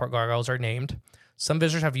International Airport gargoyles are named. Some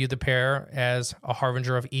visitors have viewed the pair as a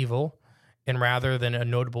harbinger of evil, and rather than a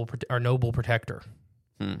noble protector.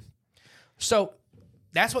 So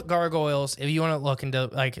that's what gargoyles. If you want to look into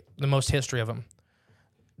like the most history of them,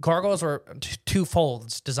 gargoyles were two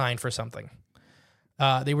folds designed for something.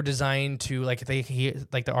 They were designed to like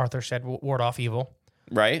the Arthur said, ward off evil,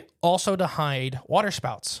 right? Also to hide water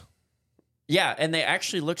spouts. Yeah, and they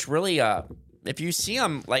actually looked really. If you see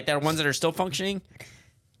them like they're ones that are still functioning,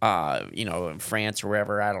 in France or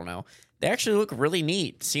wherever, I don't know. They actually look really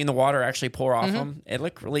neat. Seeing the water actually pour off them, it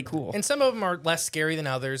looked really cool. And some of them are less scary than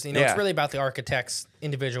others. It's really about the architect's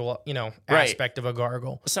individual, aspect of a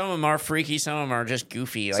gargoyle. Some of them are freaky. Some of them are just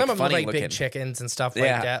goofy. Some of them funny are like looking. big chickens and stuff like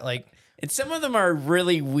that. And some of them are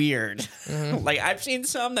really weird. Like I've seen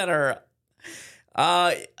some that are.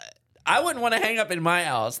 I wouldn't want to hang up in my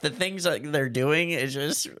house. The things that they're doing is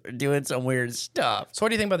just doing some weird stuff. So what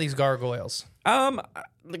do you think about these gargoyles?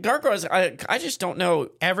 The gargoyles, I just don't know.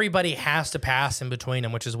 Everybody has to pass in between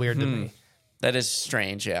them, which is weird to me. That is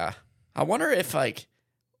strange, yeah. I wonder if,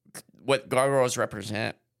 what gargoyles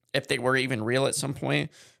represent, if they were even real at some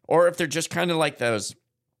point, or if they're just kind of like those,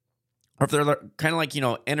 or if they're kind of like,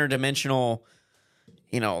 interdimensional,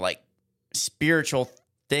 spiritual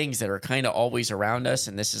things that are kind of always around us,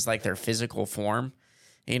 and this is like their physical form.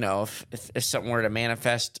 If something were to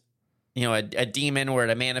manifest, a demon were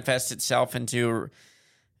to manifest itself into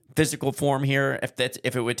physical form here,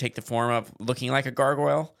 if it would take the form of looking like a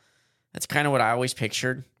gargoyle, that's kind of what I always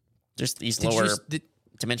pictured. Just these lower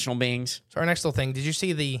dimensional beings. So our next little thing, did you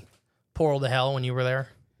see the portal to hell when you were there?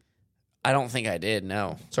 I don't think I did,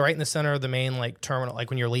 no. So right in the center of the main terminal, like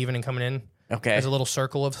when you're leaving and coming in, there's a little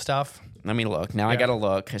circle of stuff. Let me look. Now I got to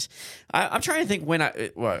look because I'm trying to think when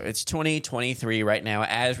it's 2023 right now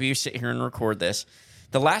as we sit here and record this.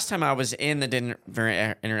 The last time I was in the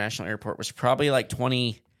Denver International Airport was probably like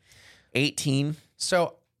 2018.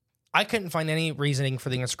 So I couldn't find any reasoning for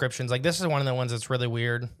the inscriptions. Like this is one of the ones that's really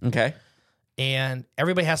weird. Okay. And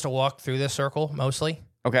everybody has to walk through this circle mostly.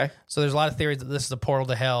 Okay. So there's a lot of theories that this is a portal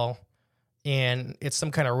to hell and it's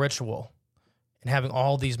some kind of ritual. And having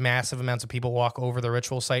all these massive amounts of people walk over the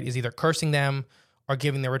ritual site is either cursing them or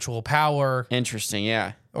giving the ritual power. Interesting,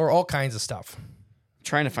 yeah. Or all kinds of stuff.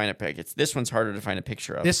 Trying to find a pic. This one's harder to find a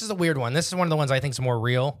picture of. This is a weird one. This is one of the ones I think is more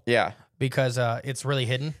real. Yeah. Because it's really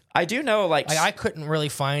hidden. I do know, I couldn't really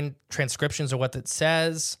find transcriptions of what it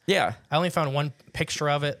says. Yeah. I only found one picture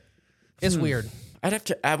of it. It's weird.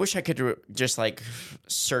 I wish I could just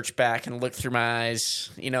search back and look through my eyes,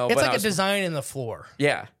 It's like a design in the floor.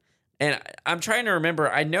 Yeah. And I'm trying to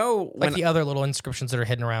remember, I know like the other little inscriptions that are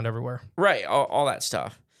hidden around everywhere. Right, all that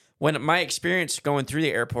stuff. When my experience going through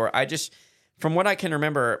the airport, from what I can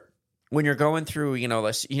remember, when you're going through,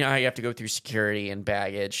 how you have to go through security and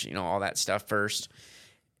baggage, all that stuff first.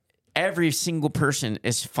 Every single person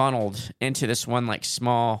is funneled into this one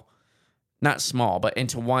not small, but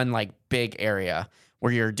into one big area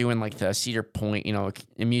where you're doing the Cedar Point,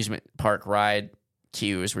 amusement park ride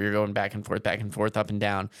queues where you're going back and forth, up and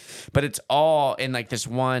down. But it's all in this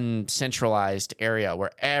one centralized area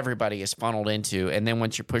where everybody is funneled into. And then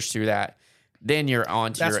once you push through that, then you're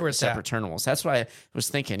on to your separate terminals. That's what I was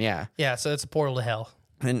thinking, yeah. Yeah, so it's a portal to hell.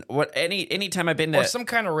 And anytime I've been to... Or some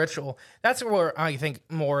kind of ritual. That's where I think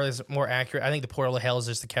more is more accurate. I think the portal to hell is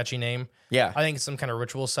just a catchy name. Yeah. I think it's some kind of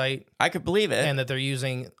ritual site. I could believe it. And that they're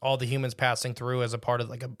using all the humans passing through as a part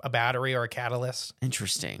of a battery or a catalyst.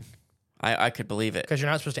 Interesting. I could believe it. Because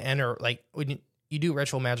you're not supposed to enter, when you do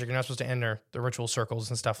ritual magic, you're not supposed to enter the ritual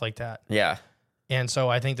circles and stuff like that. Yeah. And so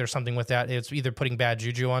I think there's something with that. It's either putting bad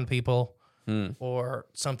juju on people or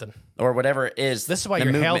something. Or whatever it is. This is why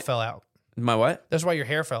your hair fell out. My what? That's why your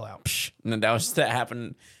hair fell out. That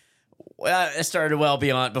happened. Well, it started well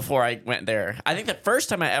beyond before I went there. I think the first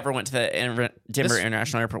time I ever went to the Denver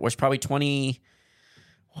International Airport was probably 20.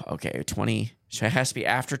 So it has to be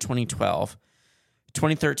after 2012.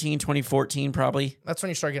 2013, 2014, probably. That's when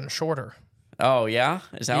you start getting shorter. Oh, yeah?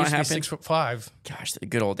 Is that what happened? 6'5". Gosh, the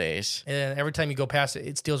good old days. And every time you go past it,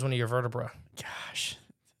 it steals one of your vertebrae. Gosh.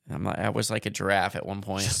 I was like a giraffe at one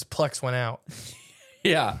point. Just plex went out.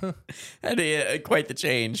 Yeah. And quite the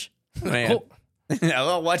change. Man. Cool.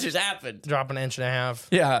 Well, what just happened? Drop an inch and a half.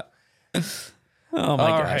 Yeah. Oh, my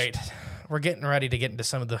gosh. All right. We're getting ready to get into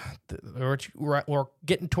some of we're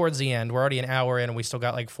getting towards the end. We're already an hour in and we still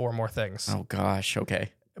got 4 more things. Oh, gosh.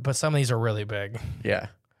 Okay. But some of these are really big. Yeah.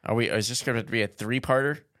 Is this going to be a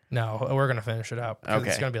 3-parter? No, we're going to finish it up. Okay.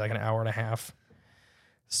 It's going to be an hour and a half.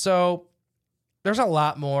 So there's a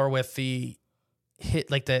lot more with the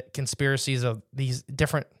hit like the conspiracies of these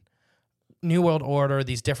different New World Order,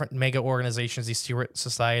 these different mega organizations, these secret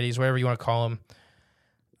societies, whatever you want to call them.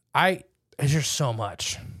 There's just so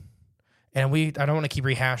much. And I don't want to keep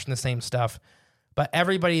rehashing the same stuff, but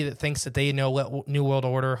everybody that thinks that they know what New World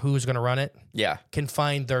Order, who's going to run it, can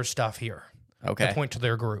find their stuff here. Okay. To point to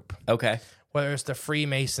their group. Okay. Whether it's the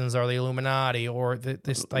Freemasons or the Illuminati or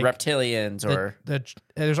this like reptilians or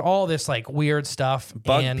there's all this like weird stuff.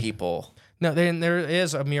 Bug people. No, then there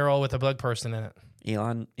is a mural with a bug person in it.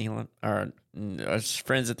 Elon, our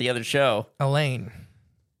friends at the other show. Elaine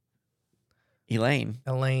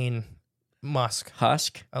Musk.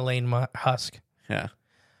 Husk? Husk. Yeah.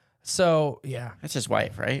 So, yeah. That's his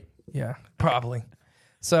wife, right? Yeah, probably.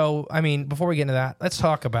 So, I mean, before we get into that, let's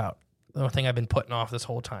talk about the thing I've been putting off this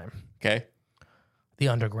whole time. Okay. The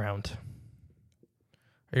underground.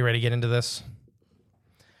 Are you ready to get into this?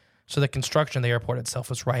 So the construction of the airport itself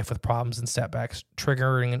was rife with problems and setbacks,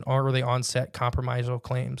 triggering an early onset compromisal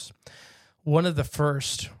claims. One of the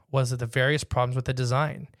first was that the various problems with the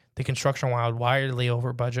design. The construction wound widely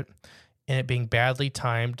over budget, and it being badly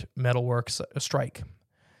timed metalworks strike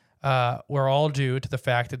were all due to the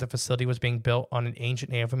fact that the facility was being built on an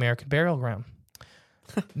ancient Native American burial ground.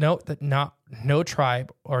 Note that no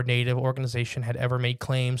tribe or native organization had ever made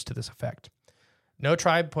claims to this effect. No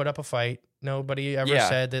tribe put up a fight. Nobody ever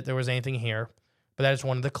said that there was anything here, but that is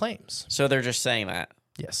one of the claims. So they're just saying that.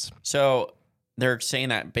 Yes. So they're saying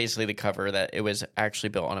that basically to cover that it was actually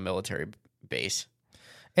built on a military base.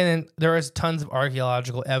 And then there is tons of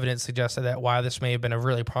archaeological evidence suggesting that while this may have been a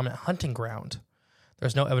really prominent hunting ground,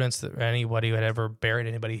 there's no evidence that anybody had ever buried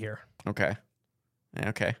anybody here. Okay.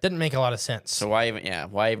 Okay. Didn't make a lot of sense. So why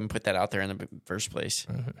even put that out there in the first place?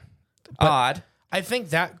 Mm-hmm. Odd. I think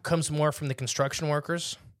that comes more from the construction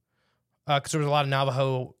workers because there was a lot of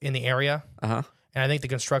Navajo in the area. Uh-huh. And I think the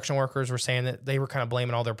construction workers were saying that they were kind of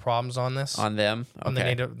blaming all their problems on this. On them?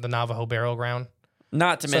 Okay. On the Navajo burial ground.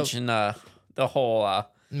 Not to mention the whole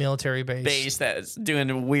military base that's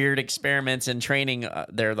doing weird experiments and training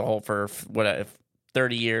there for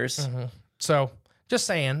 30 years. Mm-hmm. So just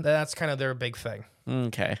saying that's kind of their big thing.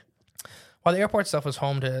 Okay. While the airport itself was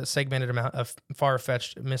home to a segmented amount of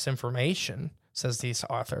far-fetched misinformation, says this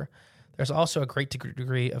author, there's also a great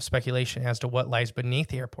degree of speculation as to what lies beneath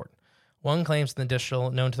the airport. One claims in the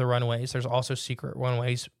digital known to the runways, there's also secret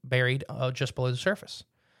runways buried just below the surface,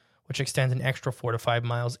 which extend an extra 4 to 5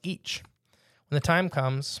 miles each. When the time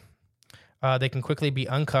comes, they can quickly be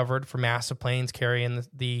uncovered for massive planes carrying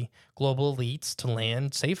the global elites to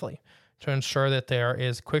land safely to ensure that there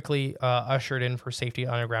is quickly ushered in for safety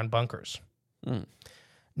underground bunkers. Mm.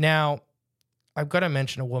 Now, I've got to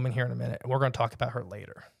mention a woman here in a minute. We're going to talk about her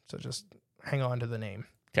later. So just hang on to the name.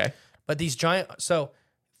 Okay. But these so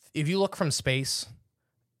if you look from space,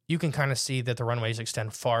 you can kind of see that the runways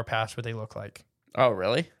extend far past what they look like. Oh,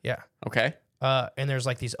 really? Yeah. Okay. And there's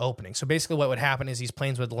like these openings. So basically what would happen is these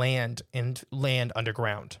planes would land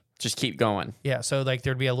underground. Just keep going. Yeah. So like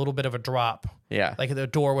there'd be a little bit of a drop. Yeah. Like the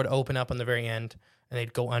door would open up on the very end and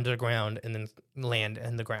they'd go under the ground and then land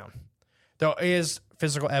in the ground. There is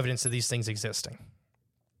physical evidence of these things existing.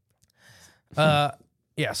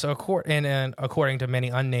 Yeah. So according to many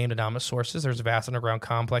unnamed anonymous sources, there's vast underground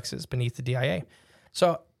complexes beneath the DIA.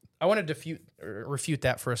 So I want to refute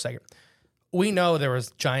that for a second. We know there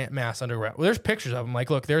was giant mass underground. Well, there's pictures of them. Like,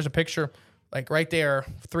 look, there's a picture, like right there,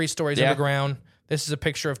 3 stories underground. This is a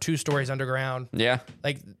picture of 2 stories underground. Yeah.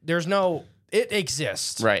 Like, it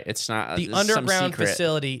exists. Right. It's not the underground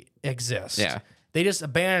facility exists. Yeah. They just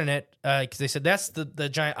abandoned it because they said that's the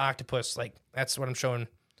giant octopus. Like, that's what I'm showing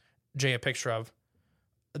Jay a picture of.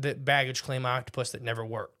 The baggage claim octopus that never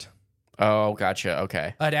worked. Oh, gotcha.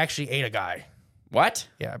 Okay. It actually ate a guy. What?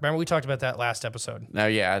 Yeah, remember we talked about that last episode. No,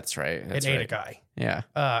 yeah, that's right. It ate a guy. Yeah.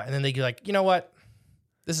 And then they go like, you know what?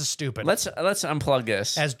 This is stupid. Let's unplug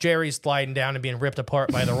this. As Jerry's sliding down and being ripped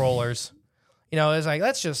apart by the rollers. You know, it's like,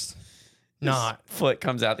 let's just not. His foot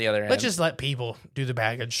comes out the other end. Let's just let people do the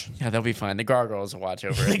baggage. Yeah, they'll be fine. The gargoyles will watch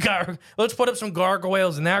over it. Let's put up some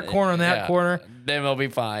gargoyles in that corner and that corner. Then we'll be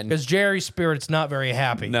fine. Because Jerry's spirit's not very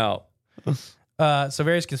happy. No. So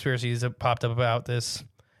various conspiracies have popped up about this.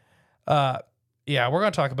 Yeah, we're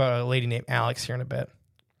going to talk about a lady named Alex here in a bit.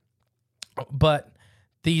 But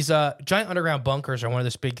these giant underground bunkers are one of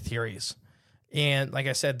those big theories. And like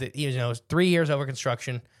I said, 3 years over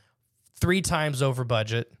construction, 3 times over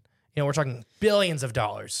budget. You know, we're talking billions of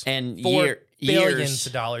dollars. And billions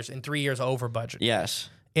of dollars in 3 years over budget. Yes.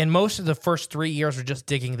 And most of the first 3 years were just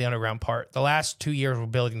digging the underground part. The last 2 years were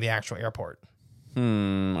building the actual airport.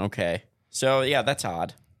 Okay. So, yeah, that's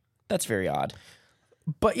odd. That's very odd.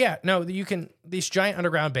 But yeah, no, these giant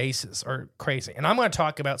underground bases are crazy. And I'm going to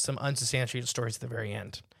talk about some unsubstantiated stories at the very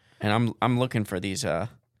end. And I'm looking for these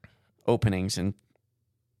openings and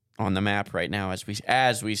on the map right now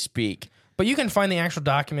as we speak. But you can find the actual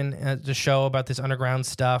document to show about this underground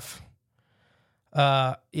stuff.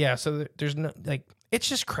 Yeah, so there's no, like, it's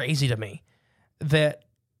just crazy to me that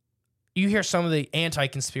you hear some of the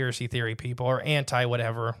anti-conspiracy theory people or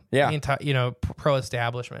anti-whatever,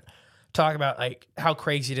 pro-establishment talk about like how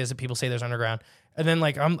crazy it is that people say there's underground. And then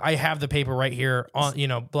like I have the paper right here on,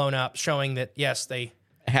 blown up showing that, yes, they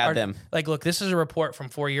had them. Like, look, this is a report from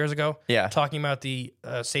 4 years ago. Yeah. Talking about the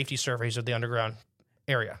safety surveys of the underground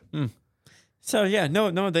area. So yeah,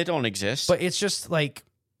 no, they don't exist. But it's just like,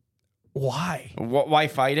 why? Why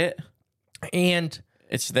fight it? And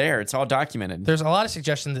it's there. It's all documented. There's a lot of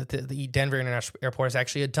suggestion that the Denver International Airport is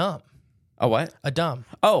actually a dump. A what? A dump.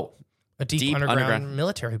 Oh. A deep underground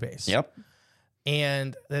military base. Yep.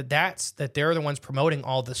 And that they're the ones promoting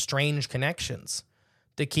all the strange connections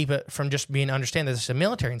to keep it from just being understand that this is a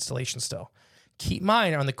military installation still. Keep in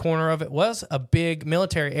mind, on the corner of it was a big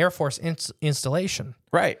military Air Force installation.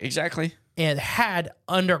 Right, exactly. And had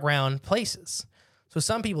underground places. So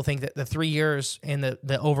some people think that the 3 years and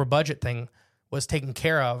the over budget thing was taken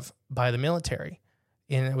care of by the military.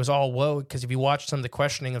 And it was all woke, because if you watch some of the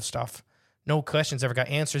questioning of stuff, no questions ever got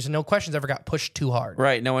answers, and no questions ever got pushed too hard.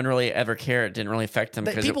 Right. No one really ever cared. It didn't really affect them.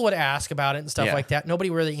 People would ask about it and stuff like that. Nobody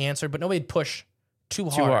really answered, but nobody'd push too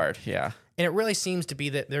hard. Too hard, yeah. And it really seems to be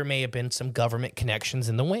that there may have been some government connections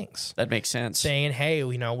in the wings. That makes sense. Saying, hey,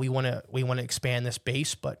 we want to expand this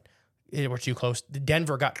base, but we're too close.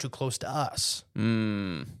 Denver got too close to us.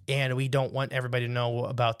 And we don't want everybody to know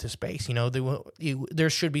about this base. There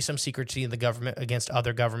should be some secrecy in the government against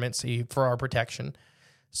other governments for our protection.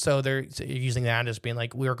 So they're using that as being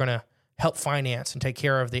like, we're going to help finance and take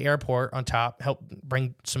care of the airport on top, help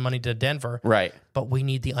bring some money to Denver. Right. But we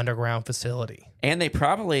need the underground facility. And they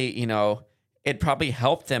probably, it probably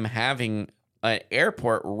helped them having an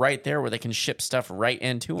airport right there where they can ship stuff right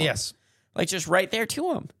into them. Yes. Like just right there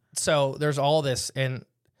to them. So there's all this. And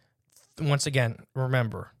once again,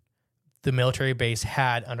 remember, the military base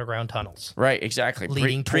had underground tunnels. Right, exactly.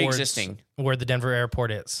 Leading pre-existing. Where the Denver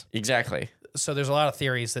airport is. Exactly. So there's a lot of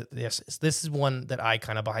theories that this is one that I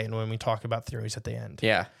kind of buy in when we talk about theories at the end.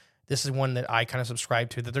 Yeah. This is one that I kind of subscribe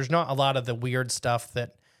to, that there's not a lot of the weird stuff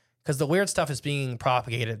because the weird stuff is being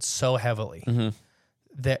propagated so heavily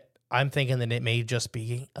that I'm thinking that it may just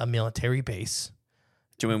be a military base.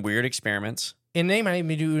 Doing weird experiments. And they might even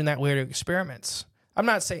be doing that weird experiments. I'm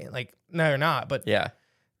not saying like, no, they're not, but yeah,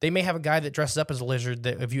 they may have a guy that dresses up as a lizard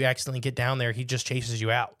that if you accidentally get down there, he just chases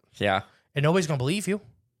you out. Yeah. And nobody's going to believe you.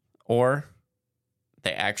 Or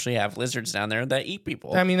they actually have lizards down there that eat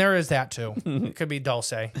people. I mean, there is that too. It could be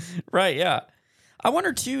Dulce. Right, yeah. I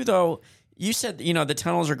wonder too, though, you said, the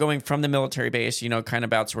tunnels are going from the military base, kind of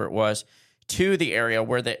about where it was, to the area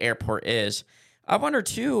where the airport is. I wonder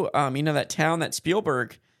too, that town that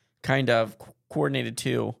Spielberg kind of coordinated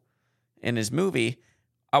to in his movie.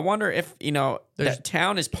 I wonder if, that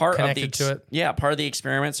town is part of part of the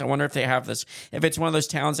experiments. I wonder if they have this, if it's one of those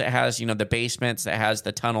towns that has, the basements, that has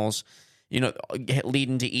the tunnels,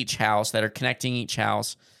 leading to each house, that are connecting each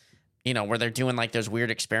house, where they're doing like those weird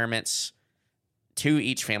experiments to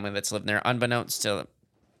each family that's living there, unbeknownst to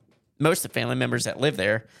most of the family members that live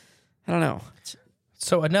there. I don't know.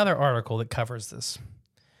 So another article that covers this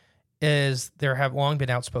is there have long been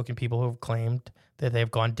outspoken people who have claimed that they've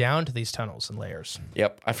gone down to these tunnels and layers.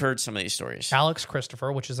 Yep, I've heard some of these stories. Alex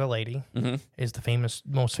Christopher, which is a lady, is the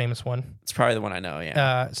most famous one. It's probably the one I know,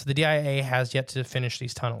 yeah. So the DIA has yet to finish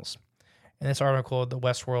these tunnels. In this article, the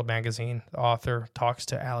Westworld magazine, the author talks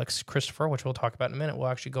to Alex Christopher, which we'll talk about in a minute. We'll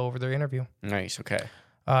actually go over their interview. Nice, okay.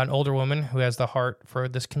 An older woman who has the heart for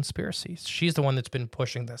this conspiracy. She's the one that's been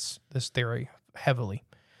pushing this theory heavily.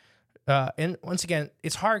 And once again,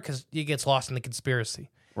 it's hard because it gets lost in the conspiracy.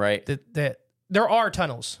 Right. That there are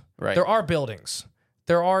tunnels. Right. There are buildings.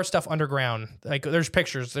 There are stuff underground. Like there's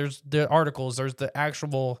pictures. There's the articles. There's the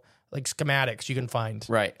actual like schematics you can find.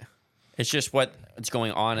 Right. It's just what's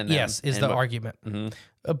going on in them. Yes, is the argument.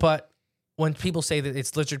 But when people say that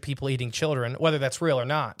it's lizard people eating children, whether that's real or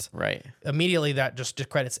not, right, immediately that just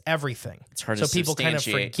discredits everything. It's hard so to people kind of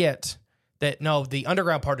forget that no, the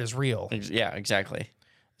underground part is real. Yeah, exactly.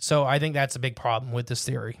 So I think that's a big problem with this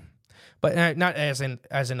theory, but not as in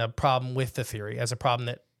a problem with the theory, as a problem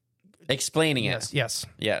that explaining it. Yes.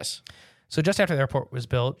 So just after the airport was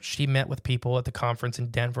built, she met with people at the conference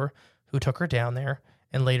in Denver who took her down there.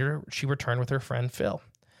 And later, she returned with her friend Phil.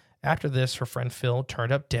 After this, her friend Phil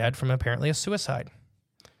turned up dead from apparently a suicide.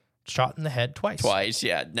 shot in the head twice. Twice,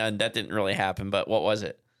 yeah. No, that didn't really happen, but what was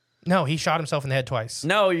it? No, he shot himself in the head twice.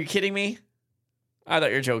 No, are you kidding me? I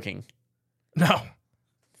thought you were joking. No.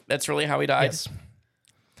 That's really how he died? Yes.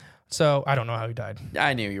 So I don't know how he died.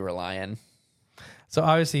 I knew you were lying. So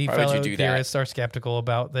obviously, Why would fellow you do theorists are skeptical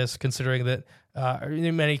about this, considering that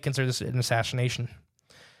many consider this an assassination.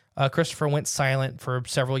 Christopher went silent for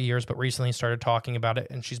several years, but recently started talking about it,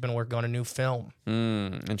 and she's been working on a new film.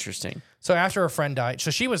 Interesting. So after her friend died,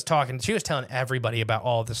 so she was telling everybody about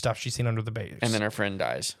all of the stuff she's seen under the base. And then her friend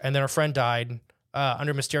dies. And then her friend died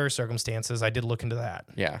under mysterious circumstances. I did look into that.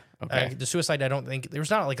 Yeah. Okay. The suicide, I don't think there's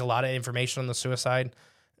not like a lot of information on the suicide.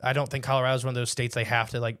 I don't think Colorado is one of those states they have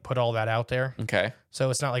to like put all that out there. Okay. So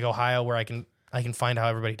it's not like Ohio where I can find how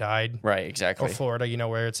everybody died. Right. Exactly. Or Florida,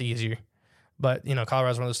 where it's easier. But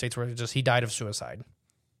Colorado's one of those states where he died of suicide.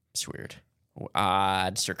 It's weird.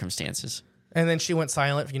 Odd circumstances. And then she went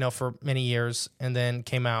silent, for many years, and then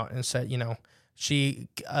came out and said, she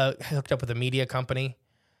hooked up with a media company.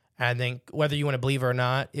 And then whether you want to believe her or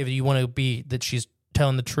not, if you want to be that she's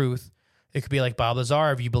telling the truth, it could be like Bob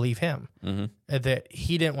Lazar if you believe him. Mm-hmm. That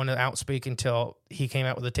he didn't want to outspeak until he came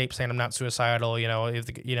out with a tape saying, I'm not suicidal,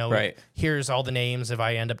 right. Here's all the names if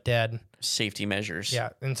I end up dead. Safety measures. Yeah.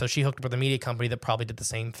 And so she hooked up with a media company that probably did the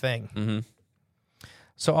same thing. Mm-hmm.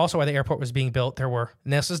 So also while the airport was being built, and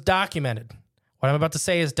this is documented. What I'm about to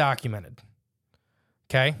say is documented.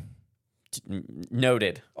 Okay?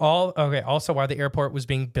 Noted. Also, while the airport was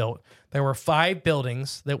being built, there were 5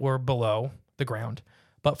 buildings that were below the ground,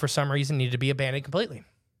 but for some reason needed to be abandoned completely.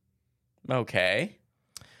 Okay.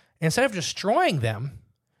 Instead of destroying them,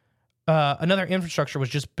 another infrastructure was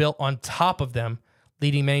just built on top of them,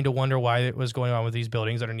 leading many to wonder why it was going on with these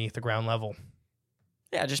buildings underneath the ground level.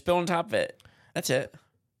 Yeah, just build on top of it. That's it.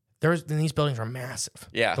 These buildings are massive.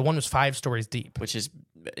 Yeah. The one was 5 stories deep, which is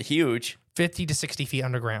huge. 50 to 60 feet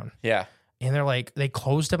underground. Yeah. And they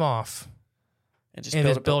closed them off and just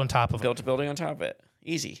built on top of it. Built a building on top of it.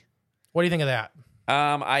 Easy. What do you think of that?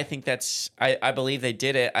 I think I believe they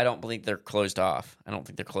did it. I don't believe they're closed off. I don't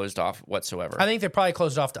think they're closed off whatsoever. I think they're probably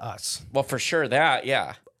closed off to us. Well, for sure that,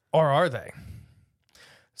 yeah. Or are they?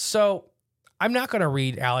 So I'm not going to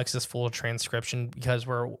read Alex's full transcription because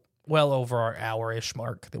we're well over our hour-ish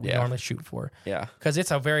mark that we normally shoot for. Yeah. Because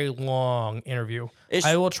it's a very long interview.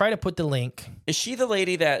 I will try to put the link. Is she the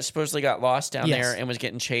lady that supposedly got lost down there and was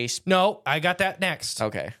getting chased? No, I got that next.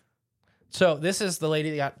 Okay. So this is the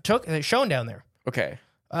lady that got shown down there. Okay.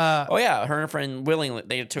 Her and her friend willingly,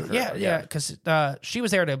 they took her. Yeah, because she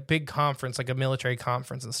was there at a big conference, like a military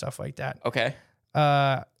conference and stuff like that. Okay.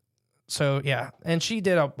 So, yeah. And she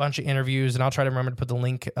did a bunch of interviews, and I'll try to remember to put the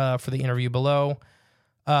link for the interview below.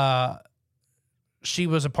 She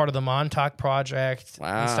was a part of the Montauk Project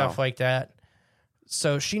and stuff like that.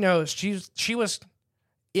 So she knows she was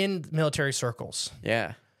in military circles.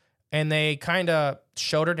 Yeah. And they kind of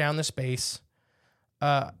showed her down the space.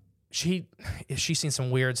 She's seen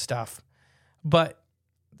some weird stuff. But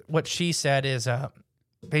what she said is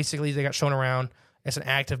basically they got shown around as an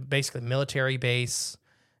active, basically military base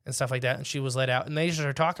and stuff like that. And she was let out. And they just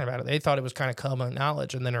started talking about it. They thought it was kind of common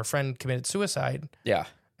knowledge. And then her friend committed suicide. Yeah.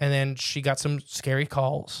 And then she got some scary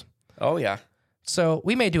calls. Oh, yeah. So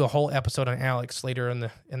we may do a whole episode on Alex later in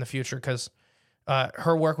the future because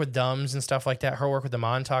her work with DUMBs and stuff like that, her work with the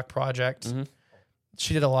Montauk Project,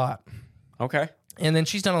 she did a lot. Okay. And then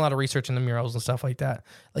she's done a lot of research in the murals and stuff like that.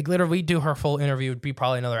 Like literally, we do her full interview, it'd be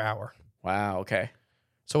probably another hour. Wow. Okay.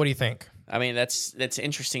 So what do you think? I mean, that's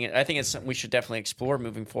interesting. I think it's something we should definitely explore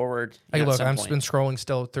moving forward. Hey, look, I've been scrolling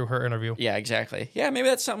still through her interview. Yeah, exactly. Yeah, maybe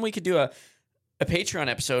that's something we could do a Patreon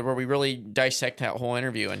episode where we really dissect that whole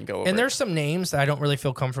interview and go over. And there's some names that I don't really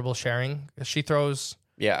feel comfortable sharing. She throws.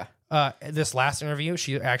 Yeah. This last interview,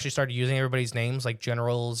 she actually started using everybody's names, like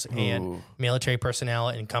generals and military personnel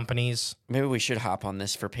and companies. Maybe we should hop on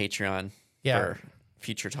this for Patreon. Yeah. For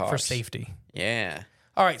future talks. For safety. Yeah.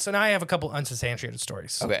 All right. So now I have a couple unsubstantiated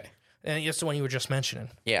stories. Okay. And it's the one you were just mentioning.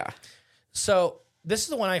 Yeah. So this is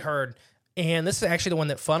the one I heard, and this is actually the one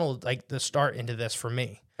that funneled like the start into this for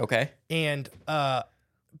me. Okay. And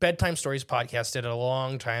Bedtime Stories podcast did it a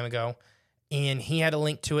long time ago, and he had a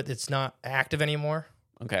link to it that's not active anymore.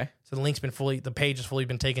 Okay. So the page has fully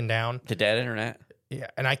been taken down. The dead internet? Yeah,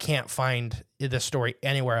 and I can't find this story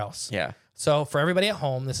anywhere else. Yeah. So for everybody at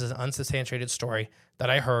home, this is an unsubstantiated story that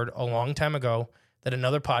I heard a long time ago that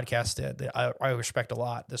another podcast did that I respect a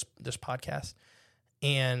lot, this podcast.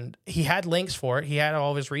 And he had links for it. He had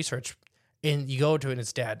all of his research, and you go to it and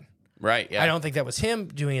it's dead. Right, yeah. I don't think that was him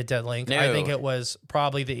doing a dead link. No. I think it was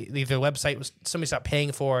probably the website was somebody stopped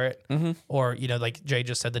paying for it, or like Jay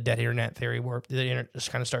just said, the dead internet theory, where the internet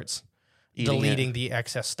just kind of starts deleting the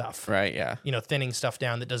excess stuff. Right, yeah. Thinning stuff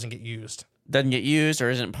down that doesn't get used. Doesn't get used or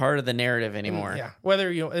isn't part of the narrative anymore. Yeah.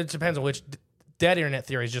 Whether, it depends on which. Dead internet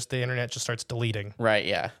theory is just the internet just starts deleting. Right,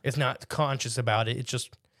 yeah. It's not conscious about it. It's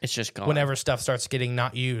just gone. Whenever stuff starts getting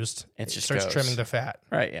not used, it just starts goes. trimming the fat.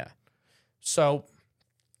 Right, yeah. So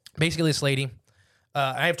basically this lady,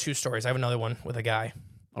 I have 2 stories. I have another one with a guy.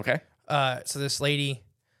 Okay. So this lady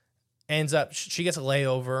ends up, she gets a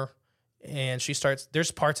layover and she starts, there's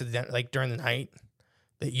parts of the, during the night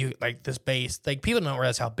that this base, people don't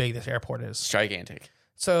realize how big this airport is. It's gigantic.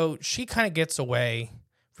 So she kind of gets away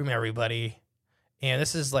from everybody. And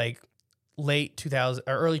this is late 2000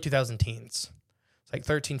 or early 2000 teens. It's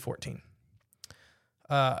 13, 14.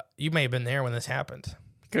 You may have been there when this happened.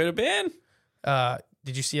 Could have been.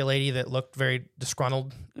 Did you see a lady that looked very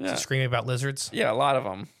disgruntled, screaming about lizards? Yeah, a lot of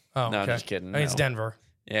them. Oh, no, okay. I'm just kidding. It's No. Denver.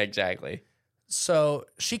 Yeah, exactly. So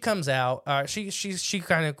she comes out. She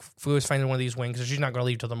kind of goes finding one of these wings, so she's not going to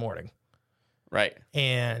leave till the morning. Right.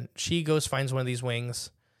 And she goes finds one of these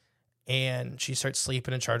wings, and she starts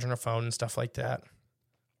sleeping and charging her phone and stuff like that.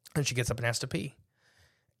 And she gets up and has to pee.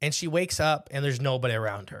 And she wakes up and there's nobody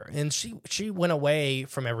around her. And she went away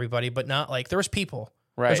from everybody, but not there was people.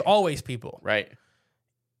 Right. There's always people. Right.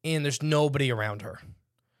 And there's nobody around her.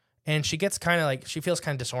 And she gets she feels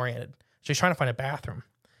kind of disoriented. She's trying to find a bathroom.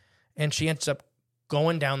 And she ends up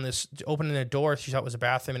going down opening the door she thought was a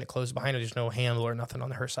bathroom, and it closed behind her. There's no handle or nothing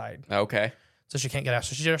on her side. Okay. So she can't get out.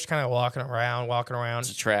 So she's just kind of walking around.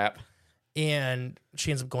 It's a trap. And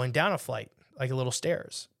she ends up going down a flight, a little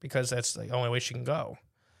stairs, because that's the only way she can go.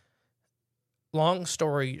 Long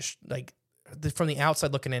story, from the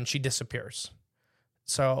outside looking in, she disappears.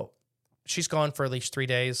 So she's gone for at least 3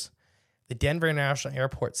 days. The Denver International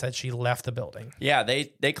Airport said she left the building. Yeah,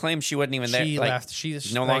 they claim she wasn't even there. She left.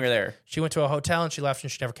 She's no longer there. She went to a hotel and she left,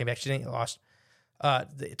 and she never came back. She didn't get lost.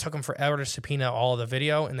 It took them forever to subpoena all of the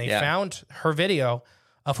video, and they found her video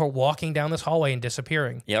of her walking down this hallway and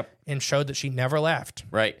disappearing. Yep. And showed that she never left.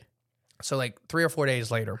 Right. So 3 or 4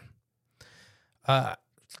 days later,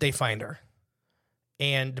 they find her.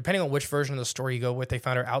 And depending on which version of the story you go with, they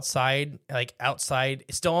found her outside,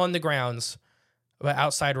 still on the grounds, but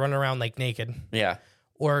outside running around naked. Yeah.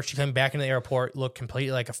 Or she came back into the airport, looked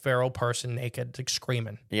completely like a feral person, naked,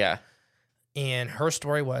 screaming. Yeah. And her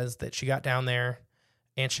story was that she got down there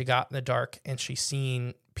and she got in the dark and she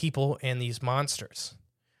seen people and these monsters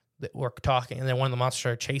that were talking. And then one of the monsters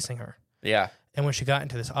started chasing her. Yeah. And when she got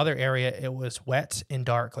into this other area, it was wet and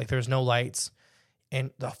dark. There was no lights.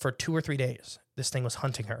 And for 2 or 3 days, this thing was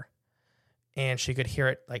hunting her. And she could hear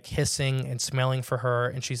it hissing and smelling for her.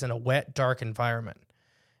 And she's in a wet, dark environment.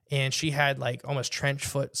 And she had almost trench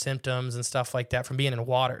foot symptoms and stuff like that from being in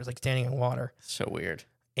water. It was standing in water. So weird.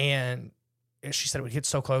 And she said it would get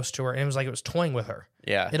so close to her. And it was it was toying with her.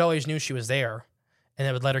 Yeah. It always knew she was there. And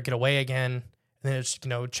it would let her get away again. And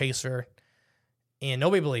then it would chase her. And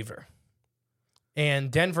nobody believed her.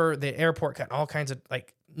 And Denver, the airport got all kinds of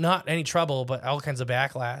not any trouble, but all kinds of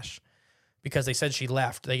backlash because they said she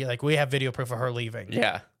left. They we have video proof of her leaving.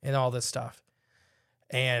 Yeah. And all this stuff.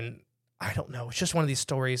 And I don't know. It's just one of these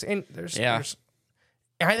stories. And there's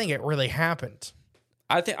I think it really happened.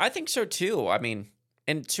 I think so too. I mean,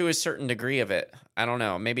 and to a certain degree of it. I don't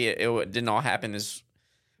know. Maybe it didn't all happen as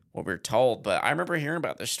what we were told, but I remember hearing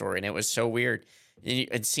about this story and it was so weird.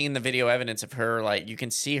 And seeing the video evidence of her, you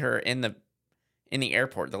can see her in the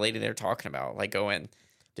airport, the lady they're talking about, go in,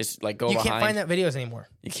 just go behind. You can't find that videos anymore.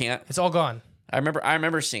 You can't. It's all gone. I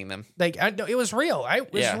remember seeing them. It was real.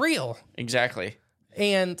 It was real. Exactly.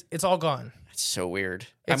 And it's all gone. It's so weird.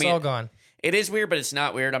 It's all gone. It is weird, but it's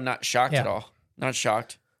not weird. I'm not shocked at all. Not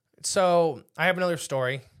shocked. So I have another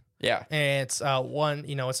story. Yeah. And it's one,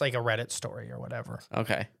 it's like a Reddit story or whatever.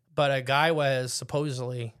 Okay. But a guy was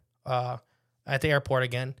supposedly at the airport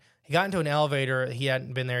again. He got into an elevator. He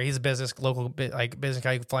hadn't been there. He's a local business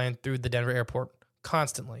guy flying through the Denver airport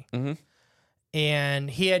constantly. Mm-hmm. And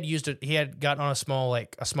he had gotten on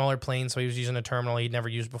a smaller plane, so he was using a terminal he'd never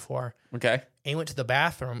used before. Okay. And he went to the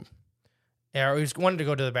bathroom. Or he wanted to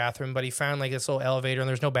go to the bathroom, but he found this little elevator, and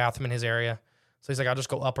there's no bathroom in his area. So he's like, I'll just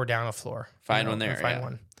go up or down a floor. Find one there. Find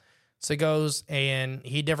one. So he goes, and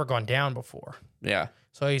he'd never gone down before. Yeah.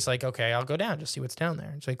 So he's like, okay, I'll go down, just see what's down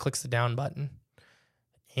there. So he clicks the down button.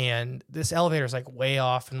 And this elevator is way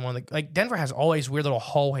off in one of the Denver has always weird little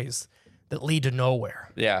hallways that lead to nowhere.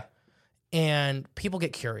 Yeah. And people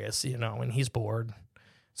get curious, and he's bored.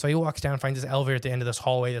 So he walks down, finds this elevator at the end of this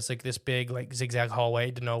hallway that's this big zigzag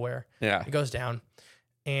hallway to nowhere. Yeah. He goes down.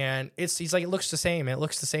 And he's like, it looks the same. It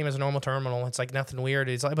looks the same as a normal terminal. It's nothing weird.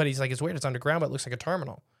 But he's like, it's weird. It's underground, but it looks like a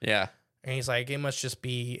terminal. Yeah. And he's like, it must just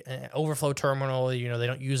be an overflow terminal, you know, they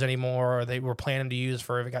don't use anymore, or they were planning to use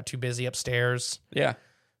for if it got too busy upstairs. Yeah.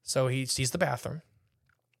 So he sees the bathroom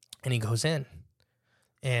and he goes in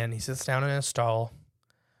and he sits down in a stall,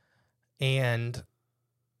 and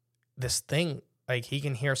this thing, like, he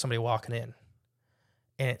can hear somebody walking in,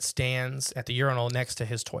 and it stands at the urinal next to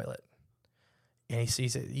his toilet. And he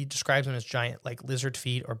sees it. He describes them as giant, like lizard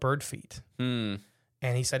feet or bird feet. Hmm.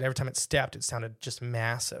 And he said every time it stepped, it sounded just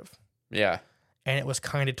massive. Yeah. And it was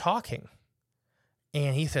kind of talking.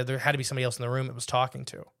 And he said there had to be somebody else in the room it was talking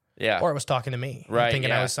to. Yeah. Or it was talking to me. Right, Thinking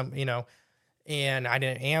yeah. I was some, you know, and I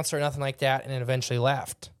didn't answer, nothing like that. And then eventually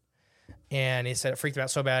left. And he said it freaked him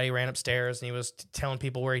out so bad, he ran upstairs and he was telling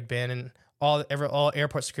people where he'd been. And all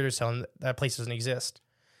airport security was telling him that place doesn't exist.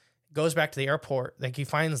 Goes back to the airport. Like he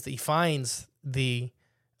finds the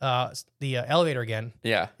elevator again.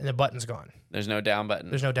 Yeah. And the button's gone. There's no down button.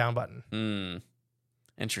 There's no down button. Hmm.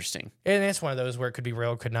 Interesting. And it's one of those where it could be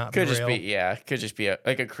real, could not Could be just real. be, yeah. Could just be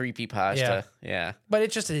like a creepy pasta. Yeah. But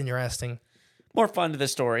it's just interesting. More fun to the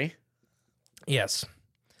story. Yes.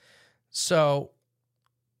 So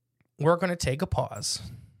we're going to take a pause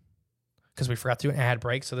because we forgot to do an ad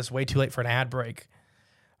break. So this is way too late for an ad break.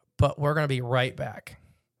 But we're going to be right back.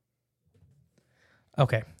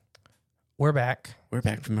 Okay. We're back. We're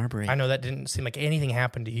back from our break. I know that didn't seem like anything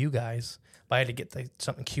happened to you guys, but I had to get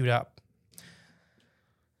something queued up.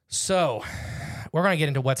 So we're going to get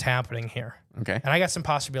into what's happening here. Okay. And I got some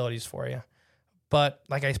possibilities for you. But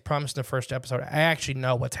like I promised in the first episode, I actually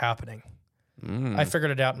know what's happening. I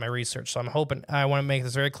figured it out in my research. So I'm hoping, I want to make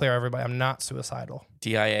this very clear, everybody. I'm not suicidal.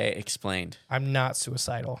 DIA explained. I'm not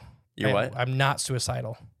suicidal. You're what? I'm not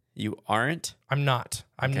suicidal. You aren't? I'm not.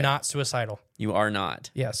 I'm Okay. not suicidal. You are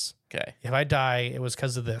not. Yes. Okay. If I die, it was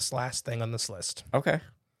because of this last thing on this list. Okay.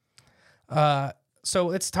 So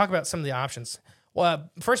let's talk about some of the options.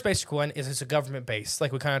 Well, first basic one is it's a government base,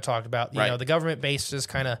 like we kind of talked about. You Right. know, the government base just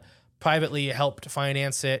kind of privately helped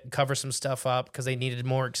finance it, cover some stuff up because they needed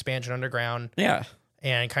more expansion underground, Yeah.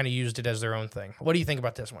 and kind of used it as their own thing. What do you think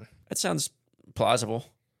about this one? That sounds plausible.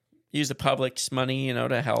 Use the public's money,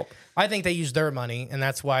 to help. I think they used their money, and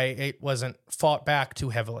that's why it wasn't fought back too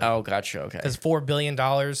heavily. Oh, gotcha. Okay. Because $4 billion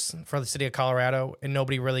for the city of Colorado, and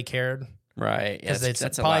nobody really cared. Right. Yeah, Because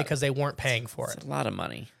that's a probably lot. because they weren't paying for it. It's a lot of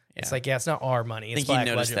money. Yeah. It's like, yeah, it's not our money. I It's think you black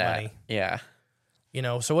noticed budget that. money.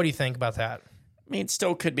 Yeah. So what do you think about that? I mean, it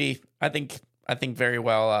still could be. I think very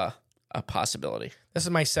well a possibility. This is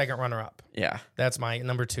my second runner-up. Yeah. That's my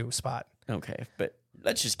number 2 spot. Okay, but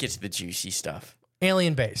let's just get to the juicy stuff.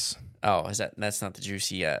 Alien base. Oh, that's not the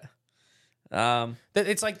juicy yet?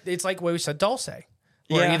 It's like what we said, Dulce.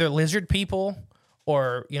 Where Yeah. either lizard people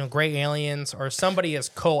or gray aliens or somebody is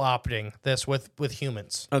co-opting this with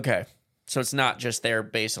humans. Okay, so it's not just their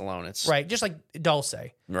base alone. It's Right, just like Dulce.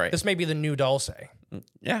 Right. This may be the new Dulce.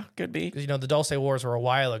 Yeah, could be. Because the Dulce Wars were a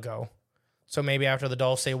while ago. So maybe after the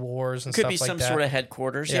Dulce Wars and Could stuff be like some that, sort of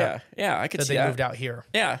headquarters. Yeah. Yeah, I could that see they that. moved out here.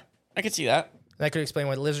 Yeah, I could see that. That could explain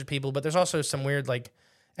why the lizard people, but there's also some weird, like,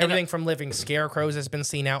 everything from living scarecrows has been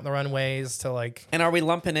seen out in the runways to, like, And are we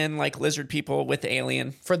lumping in like lizard people with the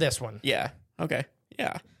alien? for this one. Yeah. Okay.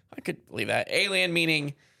 Yeah, I could believe that. Alien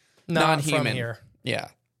meaning Not non-human. from here. Yeah.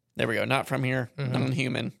 There we go. Not from here.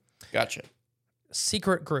 Non-human. Gotcha.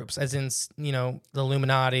 Secret groups, as in, the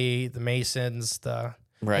Illuminati, the Masons,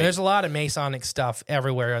 Right. And there's a lot of Masonic stuff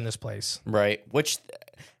everywhere in this place. Right. Which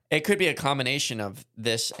it could be a combination of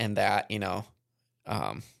this and that,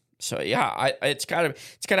 So yeah, it's gotta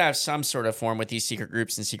have some sort of form with these secret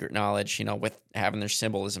groups and secret knowledge, with having their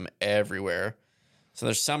symbolism everywhere. So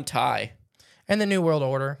there's some tie. And the New World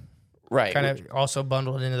Order, Right. kind of also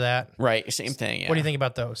bundled into that. Right. Same thing. Yeah. What do you think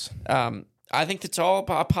about those? I think it's all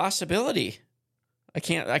a possibility. I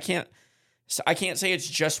can't say it's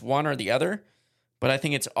just one or the other, but I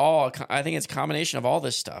think it's a combination of all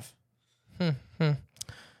this stuff.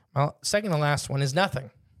 Well, second to last one is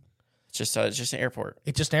nothing. It's just an airport.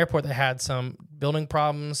 It's just an airport that had some building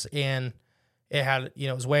problems, and it had,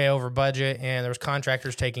 it was way over budget, and there was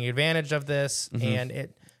contractors taking advantage of this, and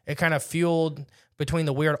it kind of fueled between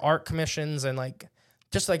the weird art commissions and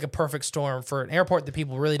just like a perfect storm for an airport that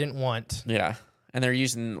people really didn't want. Yeah. And they're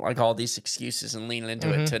using like all these excuses and leaning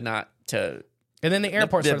into it to And then the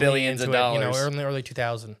airport the started leaning billions into of it, dollars. in the early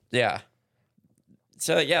 2000s. yeah.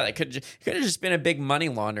 So yeah, it could have just been a big money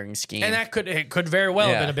laundering scheme. And it could very well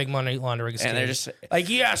have Yeah. been a big money laundering scheme. And they're just like,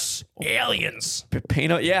 yes, aliens.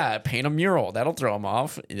 paint a mural. That'll throw them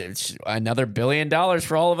off. It's another $1 billion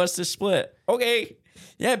for all of us to split. Okay.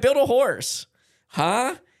 Yeah, build a horse.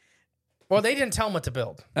 Huh? Well, they didn't tell them what to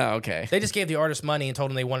build. Oh, okay. They just gave the artist money and told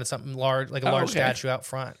them they wanted something large, like a large okay. statue out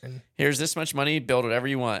front. And Here's this much money. Build whatever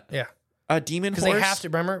you want. yeah. demon horse? Because they have to,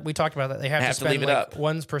 remember, we talked about that. They have to spend leave it like up.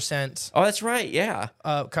 1%. Oh, that's right. Yeah.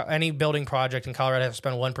 Any building project in Colorado has to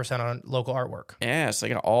spend 1% on local artwork. Yeah. So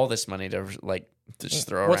they got all this money to like just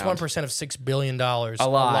throw What's around. 1% of $6 billion? A lot. A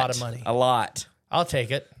lot of money. A lot. I'll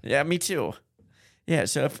take it. Yeah, me too. Yeah.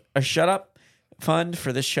 So if a shut up fund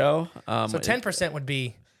for this show. So 10% would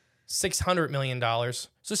be $600 million.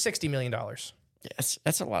 So $60 million. Yes,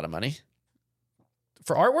 that's a lot of money.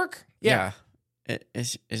 For artwork? Yeah.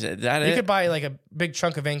 Is it that You it? could buy like a big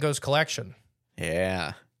chunk of Van Gogh's collection.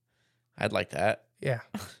 Yeah. I'd like that. Yeah.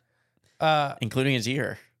 Including his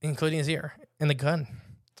ear. Including his ear and the gun.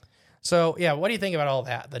 So, yeah, what do you think about all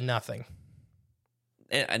that? The nothing.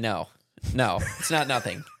 No, it's not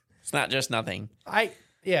nothing. It's not just nothing. I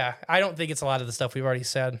don't think it's a lot of the stuff we've already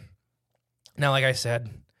said. Now, like I said,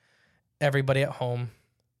 everybody at home,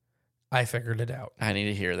 I figured it out. I need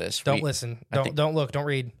to hear this. Don't listen. Don't look. Don't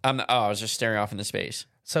read. I was just staring off into space.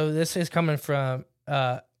 So this is coming from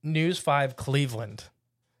News 5 Cleveland.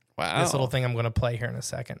 Wow. This little thing I'm going to play here in a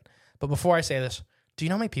second. But before I say this, do you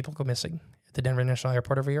know how many people go missing at the Denver International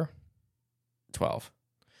Airport every year? 12.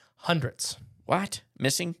 Hundreds. What?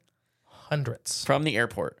 Missing? Hundreds. From the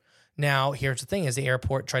airport. Now, here's the thing, is the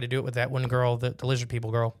airport tried to do it with that one girl, the lizard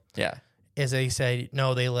people girl. Yeah. Is they say,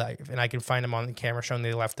 no, they left. And I can find them on the camera showing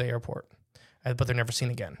they left the airport. But they're never seen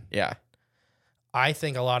again. Yeah. I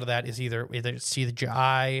think a lot of that is either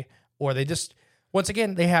CGI or they just, once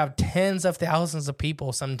again, they have tens of thousands of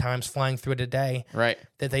people sometimes flying through it a day. Right.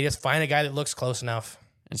 That they just find a guy that looks close enough.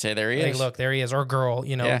 And say there he Hey, is. look, there he is. Or girl.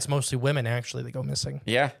 You know, Yeah. it's mostly women, actually, that go missing.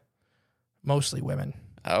 Yeah. Mostly women.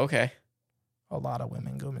 Okay. A lot of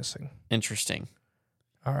women go missing. Interesting.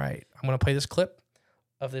 All right. I'm going to play this clip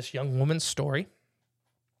of this young woman's story.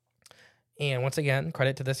 And once again,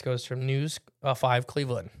 credit to this goes from News 5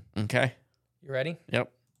 Cleveland. Okay. You ready?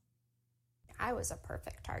 Yep. I was a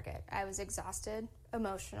perfect target. I was exhausted,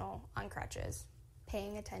 emotional, on crutches,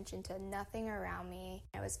 paying attention to nothing around me.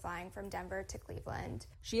 I was flying from Denver to Cleveland.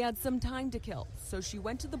 She had some time to kill, so she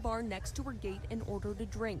went to the bar next to her gate and ordered a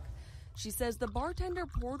drink. She says the bartender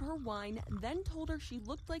poured her wine, then told her she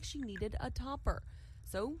looked like she needed a topper.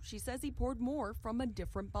 So she says he poured more from a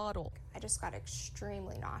different bottle. I just got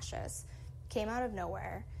extremely nauseous, came out of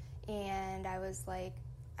nowhere, and I was like,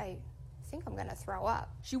 I think I'm gonna throw up.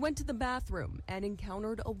 She went to the bathroom and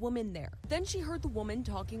encountered a woman there. Then she heard the woman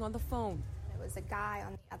talking on the phone. It was a guy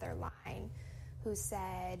on the other line who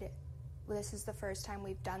said, well, this is the first time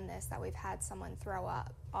we've done this, that we've had someone throw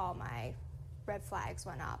up. All my red flags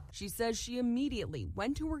went up. She says she immediately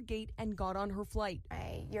went to her gate and got on her flight.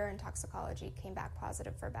 My urine toxicology came back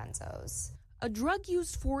positive for benzos. A drug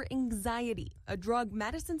used for anxiety, a drug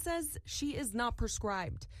Madison says she is not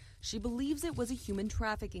prescribed. She believes it was a human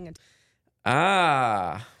trafficking attack.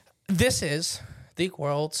 Ah. This is the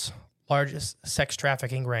world's largest sex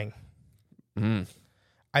trafficking ring.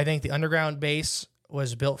 I think the underground base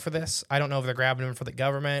was built for this. I don't know if they're grabbing them for the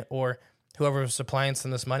government or whoever was supplying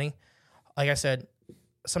them this money. Like I said,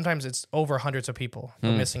 sometimes it's over hundreds of people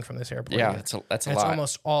go missing from this airport. Yeah, here. that's a lot. It's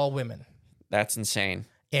almost all women. That's insane.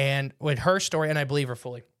 And with her story, and I believe her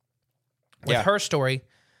fully, with Yeah. her story,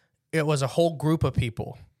 it was a whole group of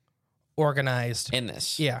people organized. In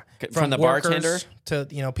this. Yeah. From the workers bartender?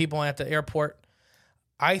 to, people at the airport.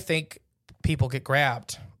 I think people get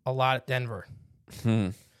grabbed a lot at Denver.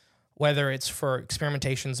 Whether it's for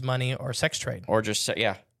experimentations, money, or sex trade. Or just,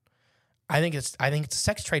 yeah. I think it's a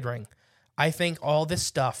sex trade ring. I think all this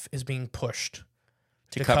stuff is being pushed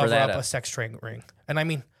to cover that up up. a sex trade ring. And I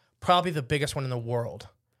mean, probably the biggest one in the world.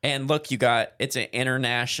 And look, it's an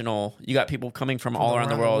international, you got people coming from all around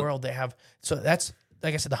the world. They have, so that's,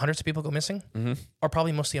 like I said, the hundreds of people go missing are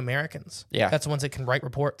probably mostly Americans. Yeah. That's the ones that can write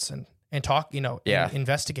reports and talk, Yeah. and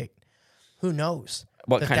investigate. Who knows?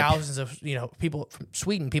 What the kind of- thousands of, people from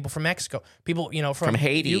Sweden, people from Mexico, people, from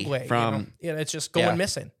Haiti, Uruguay, it's just going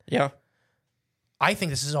missing. Yeah. I think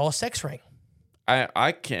this is all a sex ring.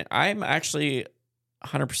 I'm actually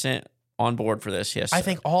 100% on board for this. Yes. I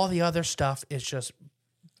think all the other stuff is just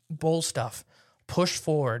bull stuff pushed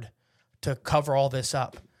forward to cover all this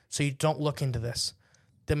up so you don't look into this.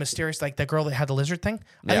 The mysterious, like the girl that had the lizard thing,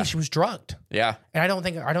 I think she was drugged. Yeah. And I don't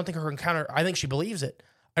think her encounter, I think she believes it.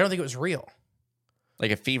 I don't think it was real.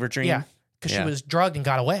 Like a fever dream. Yeah. Because she was drugged and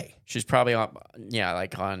got away. She's probably on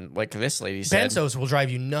this lady said. Benzos will drive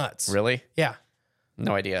you nuts. Really? Yeah.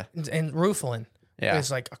 No idea. And Rufalin. Yeah.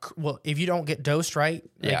 It's like, if you don't get dosed right,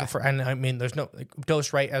 and I mean, there's no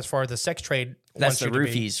dosed right as far as the sex trade. That's wants the you to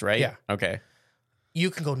be. roofies, right? Yeah. Okay. You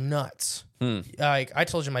can go nuts. Like I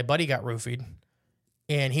told you, my buddy got roofied.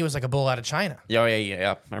 and he was like a bull out of China. Yeah.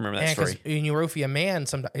 I remember that story. When you roofie a man,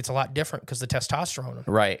 it's a lot different because the testosterone,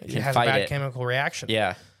 Right, it has a bad chemical reaction.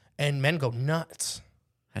 Yeah, and men go nuts.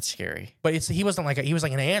 that's scary. But he wasn't like he was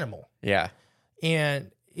like an animal. Yeah,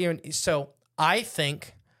 and so I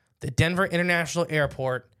think the Denver International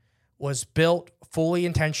Airport was built fully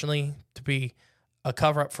intentionally to be a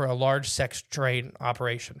cover up for a large sex trade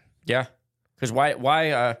operation. yeah. Because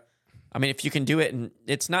why? I mean, if you can do it, and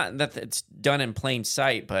it's not that it's done in plain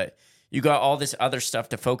sight, but you got all this other stuff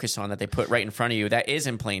to focus on that they put right in front of you that is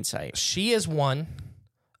in plain sight. She is one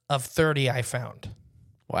of 30 I found.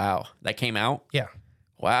 Wow, that came out? Yeah.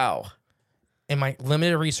 Wow. In my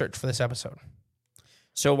limited research for this episode.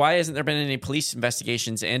 So why hasn't there been any police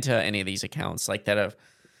investigations into any of these accounts like that have,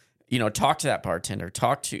 talked to that bartender,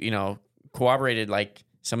 corroborated like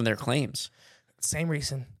some of their claims? Same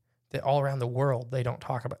reason that all around the world they don't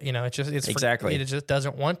talk about. It's Exactly. It just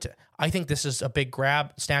doesn't want to. I think this is a big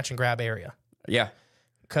snatch and grab area. Yeah.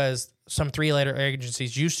 Because some 3-letter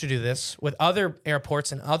agencies used to do this with other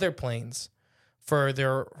airports and other planes for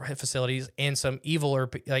their facilities, and some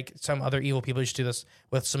other evil people used to do this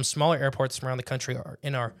with some smaller airports around the country or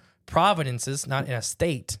in our provinces, not in a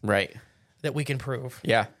state, Right. that we can prove.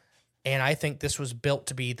 Yeah. And I think this was built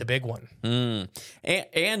to be the big one.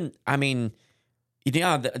 And I mean,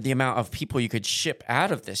 the amount of people you could ship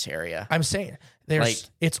out of this area. I'm saying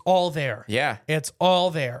it's all there. Yeah. It's all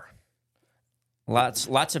there.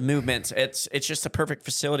 Lots of movements. It's just a perfect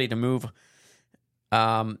facility to move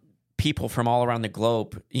people from all around the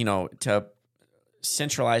globe, to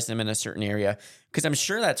centralize them in a certain area. Because I'm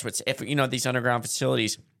sure that's these underground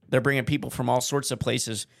facilities, they're bringing people from all sorts of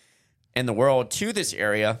places in the world to this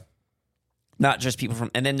area, not just people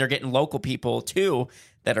and then they're getting local people too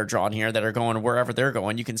that are drawn here, that are going wherever they're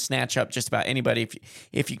going. You can snatch up just about anybody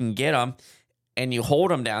if you can get them, and you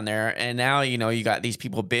hold them down there. And now, you got these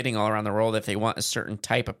people bidding all around the world if they want a certain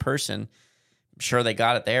type of person. I'm sure they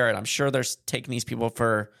got it there, and I'm sure they're taking these people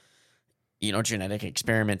for, genetic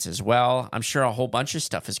experiments as well. I'm sure a whole bunch of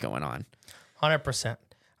stuff is going on. 100%.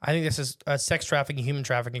 I think this is a sex trafficking, human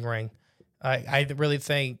trafficking ring. I really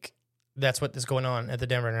think that's what is going on at the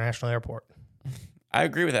Denver International Airport. I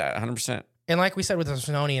agree with that 100%. And like we said with the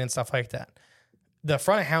Smithsonian and stuff like that, the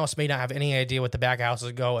front of house may not have any idea what the back of house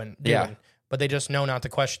is doing, but they just know not to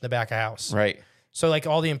question the back of house. Right. So like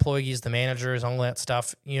all the employees, the managers, all that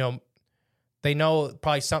stuff, they know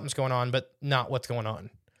probably something's going on, but not what's going on.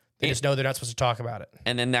 They just know they're not supposed to talk about it.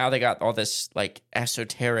 And then now they got all this like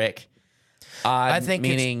esoteric, odd I think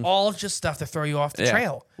meaning. It's all just stuff to throw you off the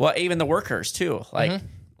trail. Well, even the workers too,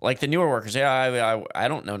 like the newer workers. Yeah, I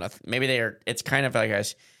don't know nothing. Maybe it's kind of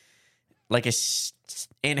like a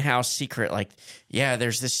in-house secret. Like, yeah,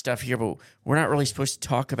 there's this stuff here, but we're not really supposed to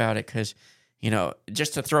talk about it because,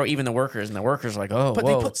 just to throw even the workers, and the workers are like, oh, but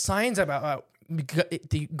whoa. They put signs about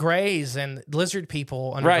the grays and lizard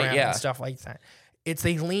people underground and stuff like that.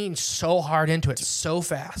 They lean so hard into it so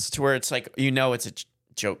fast to where it's like it's a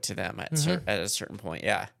joke to them at a certain point.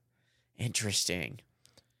 Yeah, interesting.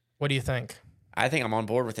 What do you think? I think I'm on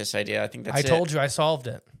board with this idea. I think that's I told you I solved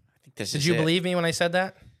it. I think this Did you believe me when I said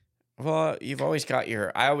that? Well, you've always got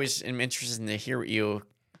I always am interested to hear what you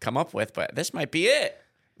come up with, but this might be it.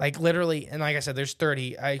 Like literally, and like I said, there's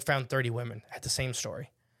 30. I found 30 women had the same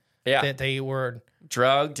story. Yeah. That they were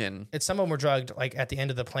drugged and some of them were drugged. Like at the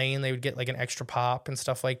end of the plane, they would get like an extra pop and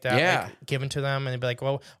stuff like that. Yeah. Like, given to them, and they'd be like,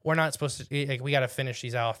 "Well, we're not supposed to. Like, we got to finish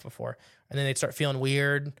these off before." And then they'd start feeling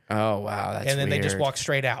weird. Oh wow, that's and then weird. they just walk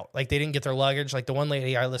straight out. Like they didn't get their luggage. Like the one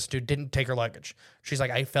lady I listened to didn't take her luggage. She's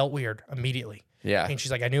like, I felt weird immediately. Yeah. And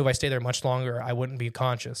she's like, I knew if I stayed there much longer, I wouldn't be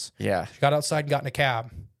conscious. Yeah. She got outside and got in a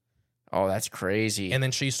cab. Oh, that's crazy. And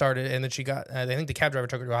then she started, and then she got. I think the cab driver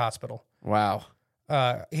took her to a hospital. Wow.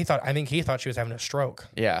 I think he thought she was having a stroke.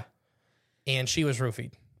 Yeah. And she was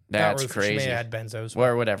roofied. That's roofied. crazy. She may have had benzos.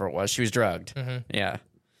 Or whatever it was. She was drugged. Mm-hmm. Yeah.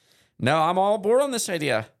 No, I'm all aboard on this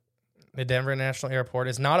idea. The Denver International Airport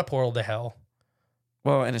is not a portal to hell.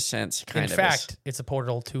 Well, in a sense, kind of. In fact, it's a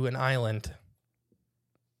portal to an island.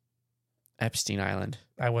 Epstein Island.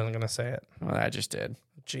 I wasn't going to say it. Well, I just did.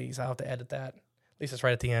 Jeez, I'll have to edit that. At least it's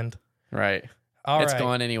right at the end. Right. All it's right.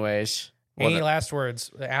 going anyways. Any last words?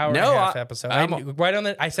 Hour and a half episode.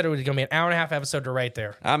 I said it was going to be an hour and a half episode to right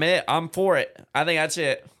there. I'm for it. I think that's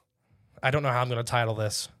it. I don't know how I'm going to title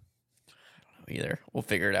this. I don't know either. We'll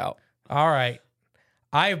figure it out. All right.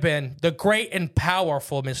 I've been the great and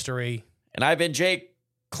powerful mystery. And I've been Jake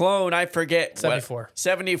Clone. I forget. 74.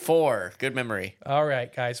 74. Good memory. All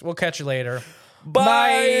right, guys. We'll catch you later.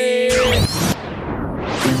 Bye.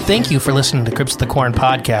 Thank you for listening to Crips of the Corn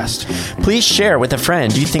podcast. Please share with a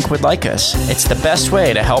friend you think would like us. It's the best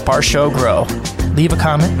way to help our show grow. leave a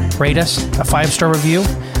comment, rate us, a 5-star review,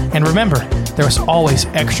 and remember, there is always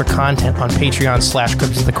extra content on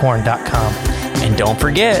patreon.com/cookiesofthecorn.com. And don't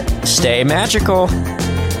forget, stay magical.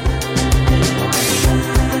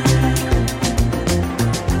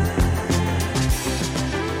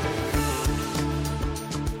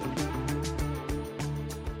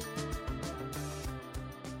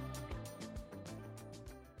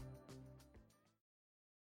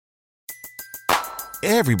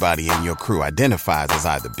 Everybody in your crew identifies as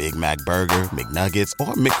either Big Mac Burger, McNuggets,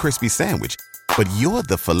 or McCrispy Sandwich. But you're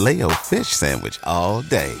the Filet-O-Fish Sandwich all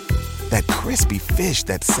day. That crispy fish,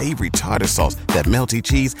 that savory tartar sauce, that melty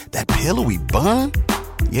cheese, that pillowy bun.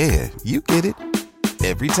 Yeah, you get it.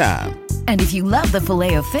 Every time. And if you love the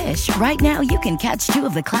Filet-O-Fish, right now you can catch 2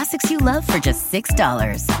 of the classics you love for just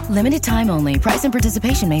 $6. Limited time only. Price and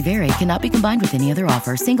participation may vary. Cannot be combined with any other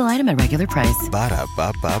offer. Single item at regular price.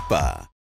 Ba-da-ba-ba-ba.